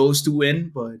 the goal is to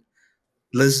win, but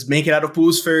let's make it out of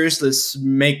pools first. Let's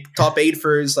make top 8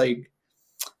 first.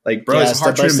 Like bro, it's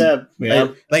hard to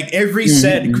like every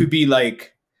set could be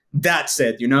like that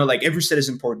set, you know, like every set is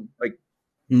important. Like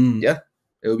it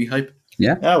will be hype.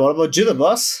 Yeah, what about you, the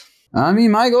boss? I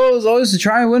mean, my goal is always to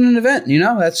try and win an event, you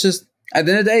know. That's just, at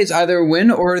the end of the day, it's either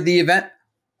win or the event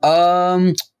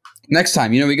next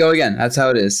time, you know, we go again. That's how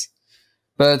it is.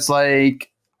 But it's like,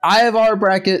 I have our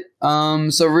bracket,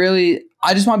 so really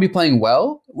I just want to be playing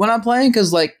well when I'm playing,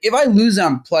 because like if I lose and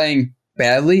I'm playing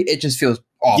badly, it just feels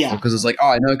awful, because it's like, oh,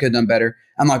 I know I could have done better.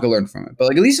 I'm not gonna learn from it. But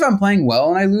like at least if I'm playing well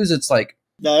and I lose, it's like,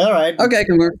 all right, okay, I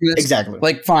can learn from this. Exactly.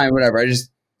 Like fine, whatever. I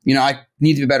just, you know, I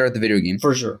need to be better at the video game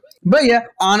for sure. But yeah,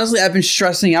 honestly, I've been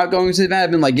stressing out going to the event.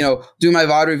 I've been like, you know, doing my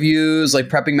VOD reviews, like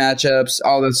prepping matchups,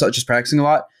 all that stuff, just practicing a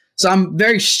lot. So I'm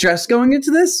very stressed going into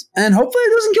this, and hopefully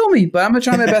it doesn't kill me. But I'm gonna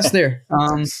try my best there.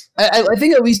 I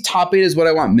think at least top 8 is what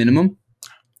I want minimum.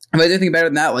 If I do anything better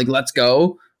than that, like let's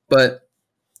go. But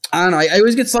I don't know. I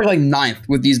always get stuck like 9th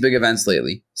with these big events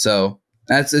lately. So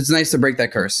it's nice to break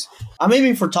that curse. I'm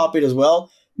aiming for top 8 as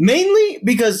well, mainly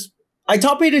because I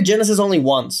top 8'd Genesis only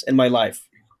once in my life.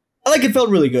 Like it felt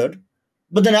really good,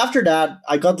 but then after that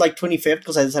I got like 25th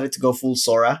because I decided to go full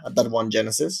Sora at that one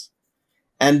Genesis,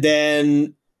 and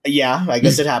then I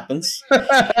guess it happens.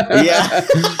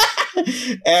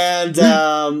 And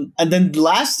then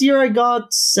last year I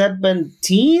got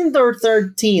 17th or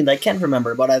 13th. I can't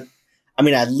remember, but I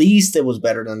mean, at least it was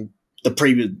better than the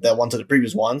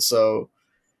previous one. So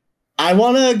I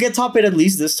want to get top 8 at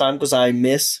least this time because I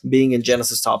miss being in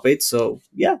Genesis top 8. So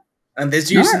yeah. And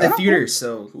this year's in the theater,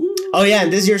 so. Oh yeah,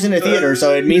 and this year's in the theater,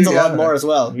 so it means a lot more as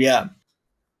well. Yeah.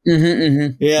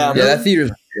 Yeah, that theater's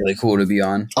really cool to be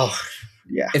on. Oh.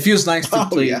 Yeah, it feels nice to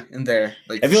play in there.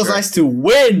 Like, it feels nice to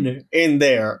win in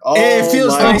there. Oh, it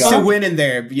feels nice to win in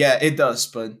there. Yeah, it does.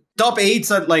 But top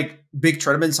 8s at like big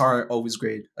tournaments are always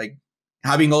great. Like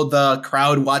having all the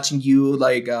crowd watching you,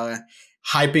 like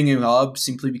hyping him up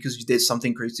simply because you did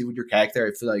something crazy with your character.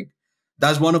 I feel like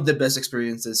that's one of the best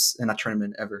experiences in a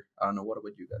tournament ever. I don't know. What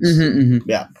about you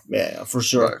guys? Yeah, for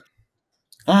sure.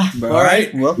 All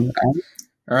right. Well.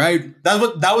 All right,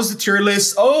 that was the tier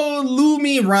list. Oh,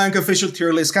 LumiRank official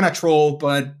tier list, kind of troll,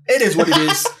 but it is what it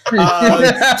is.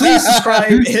 Please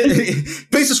subscribe.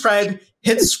 Please subscribe.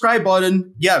 Hit the subscribe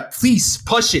button. Yeah, please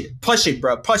push it,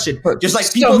 bro, push it. Just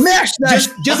like people,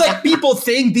 just like people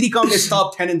think Diddy Kong is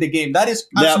top 10 in the game. That is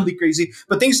absolutely crazy.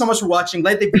 But thank you so much for watching.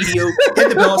 Like the video, hit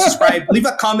the bell, subscribe, leave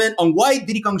a comment on why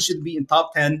Diddy Kong should be in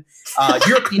top 10.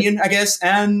 Your opinion, I guess,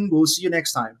 and we'll see you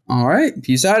next time. All right,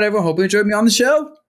 peace out, everyone. Hope you enjoyed me on the show.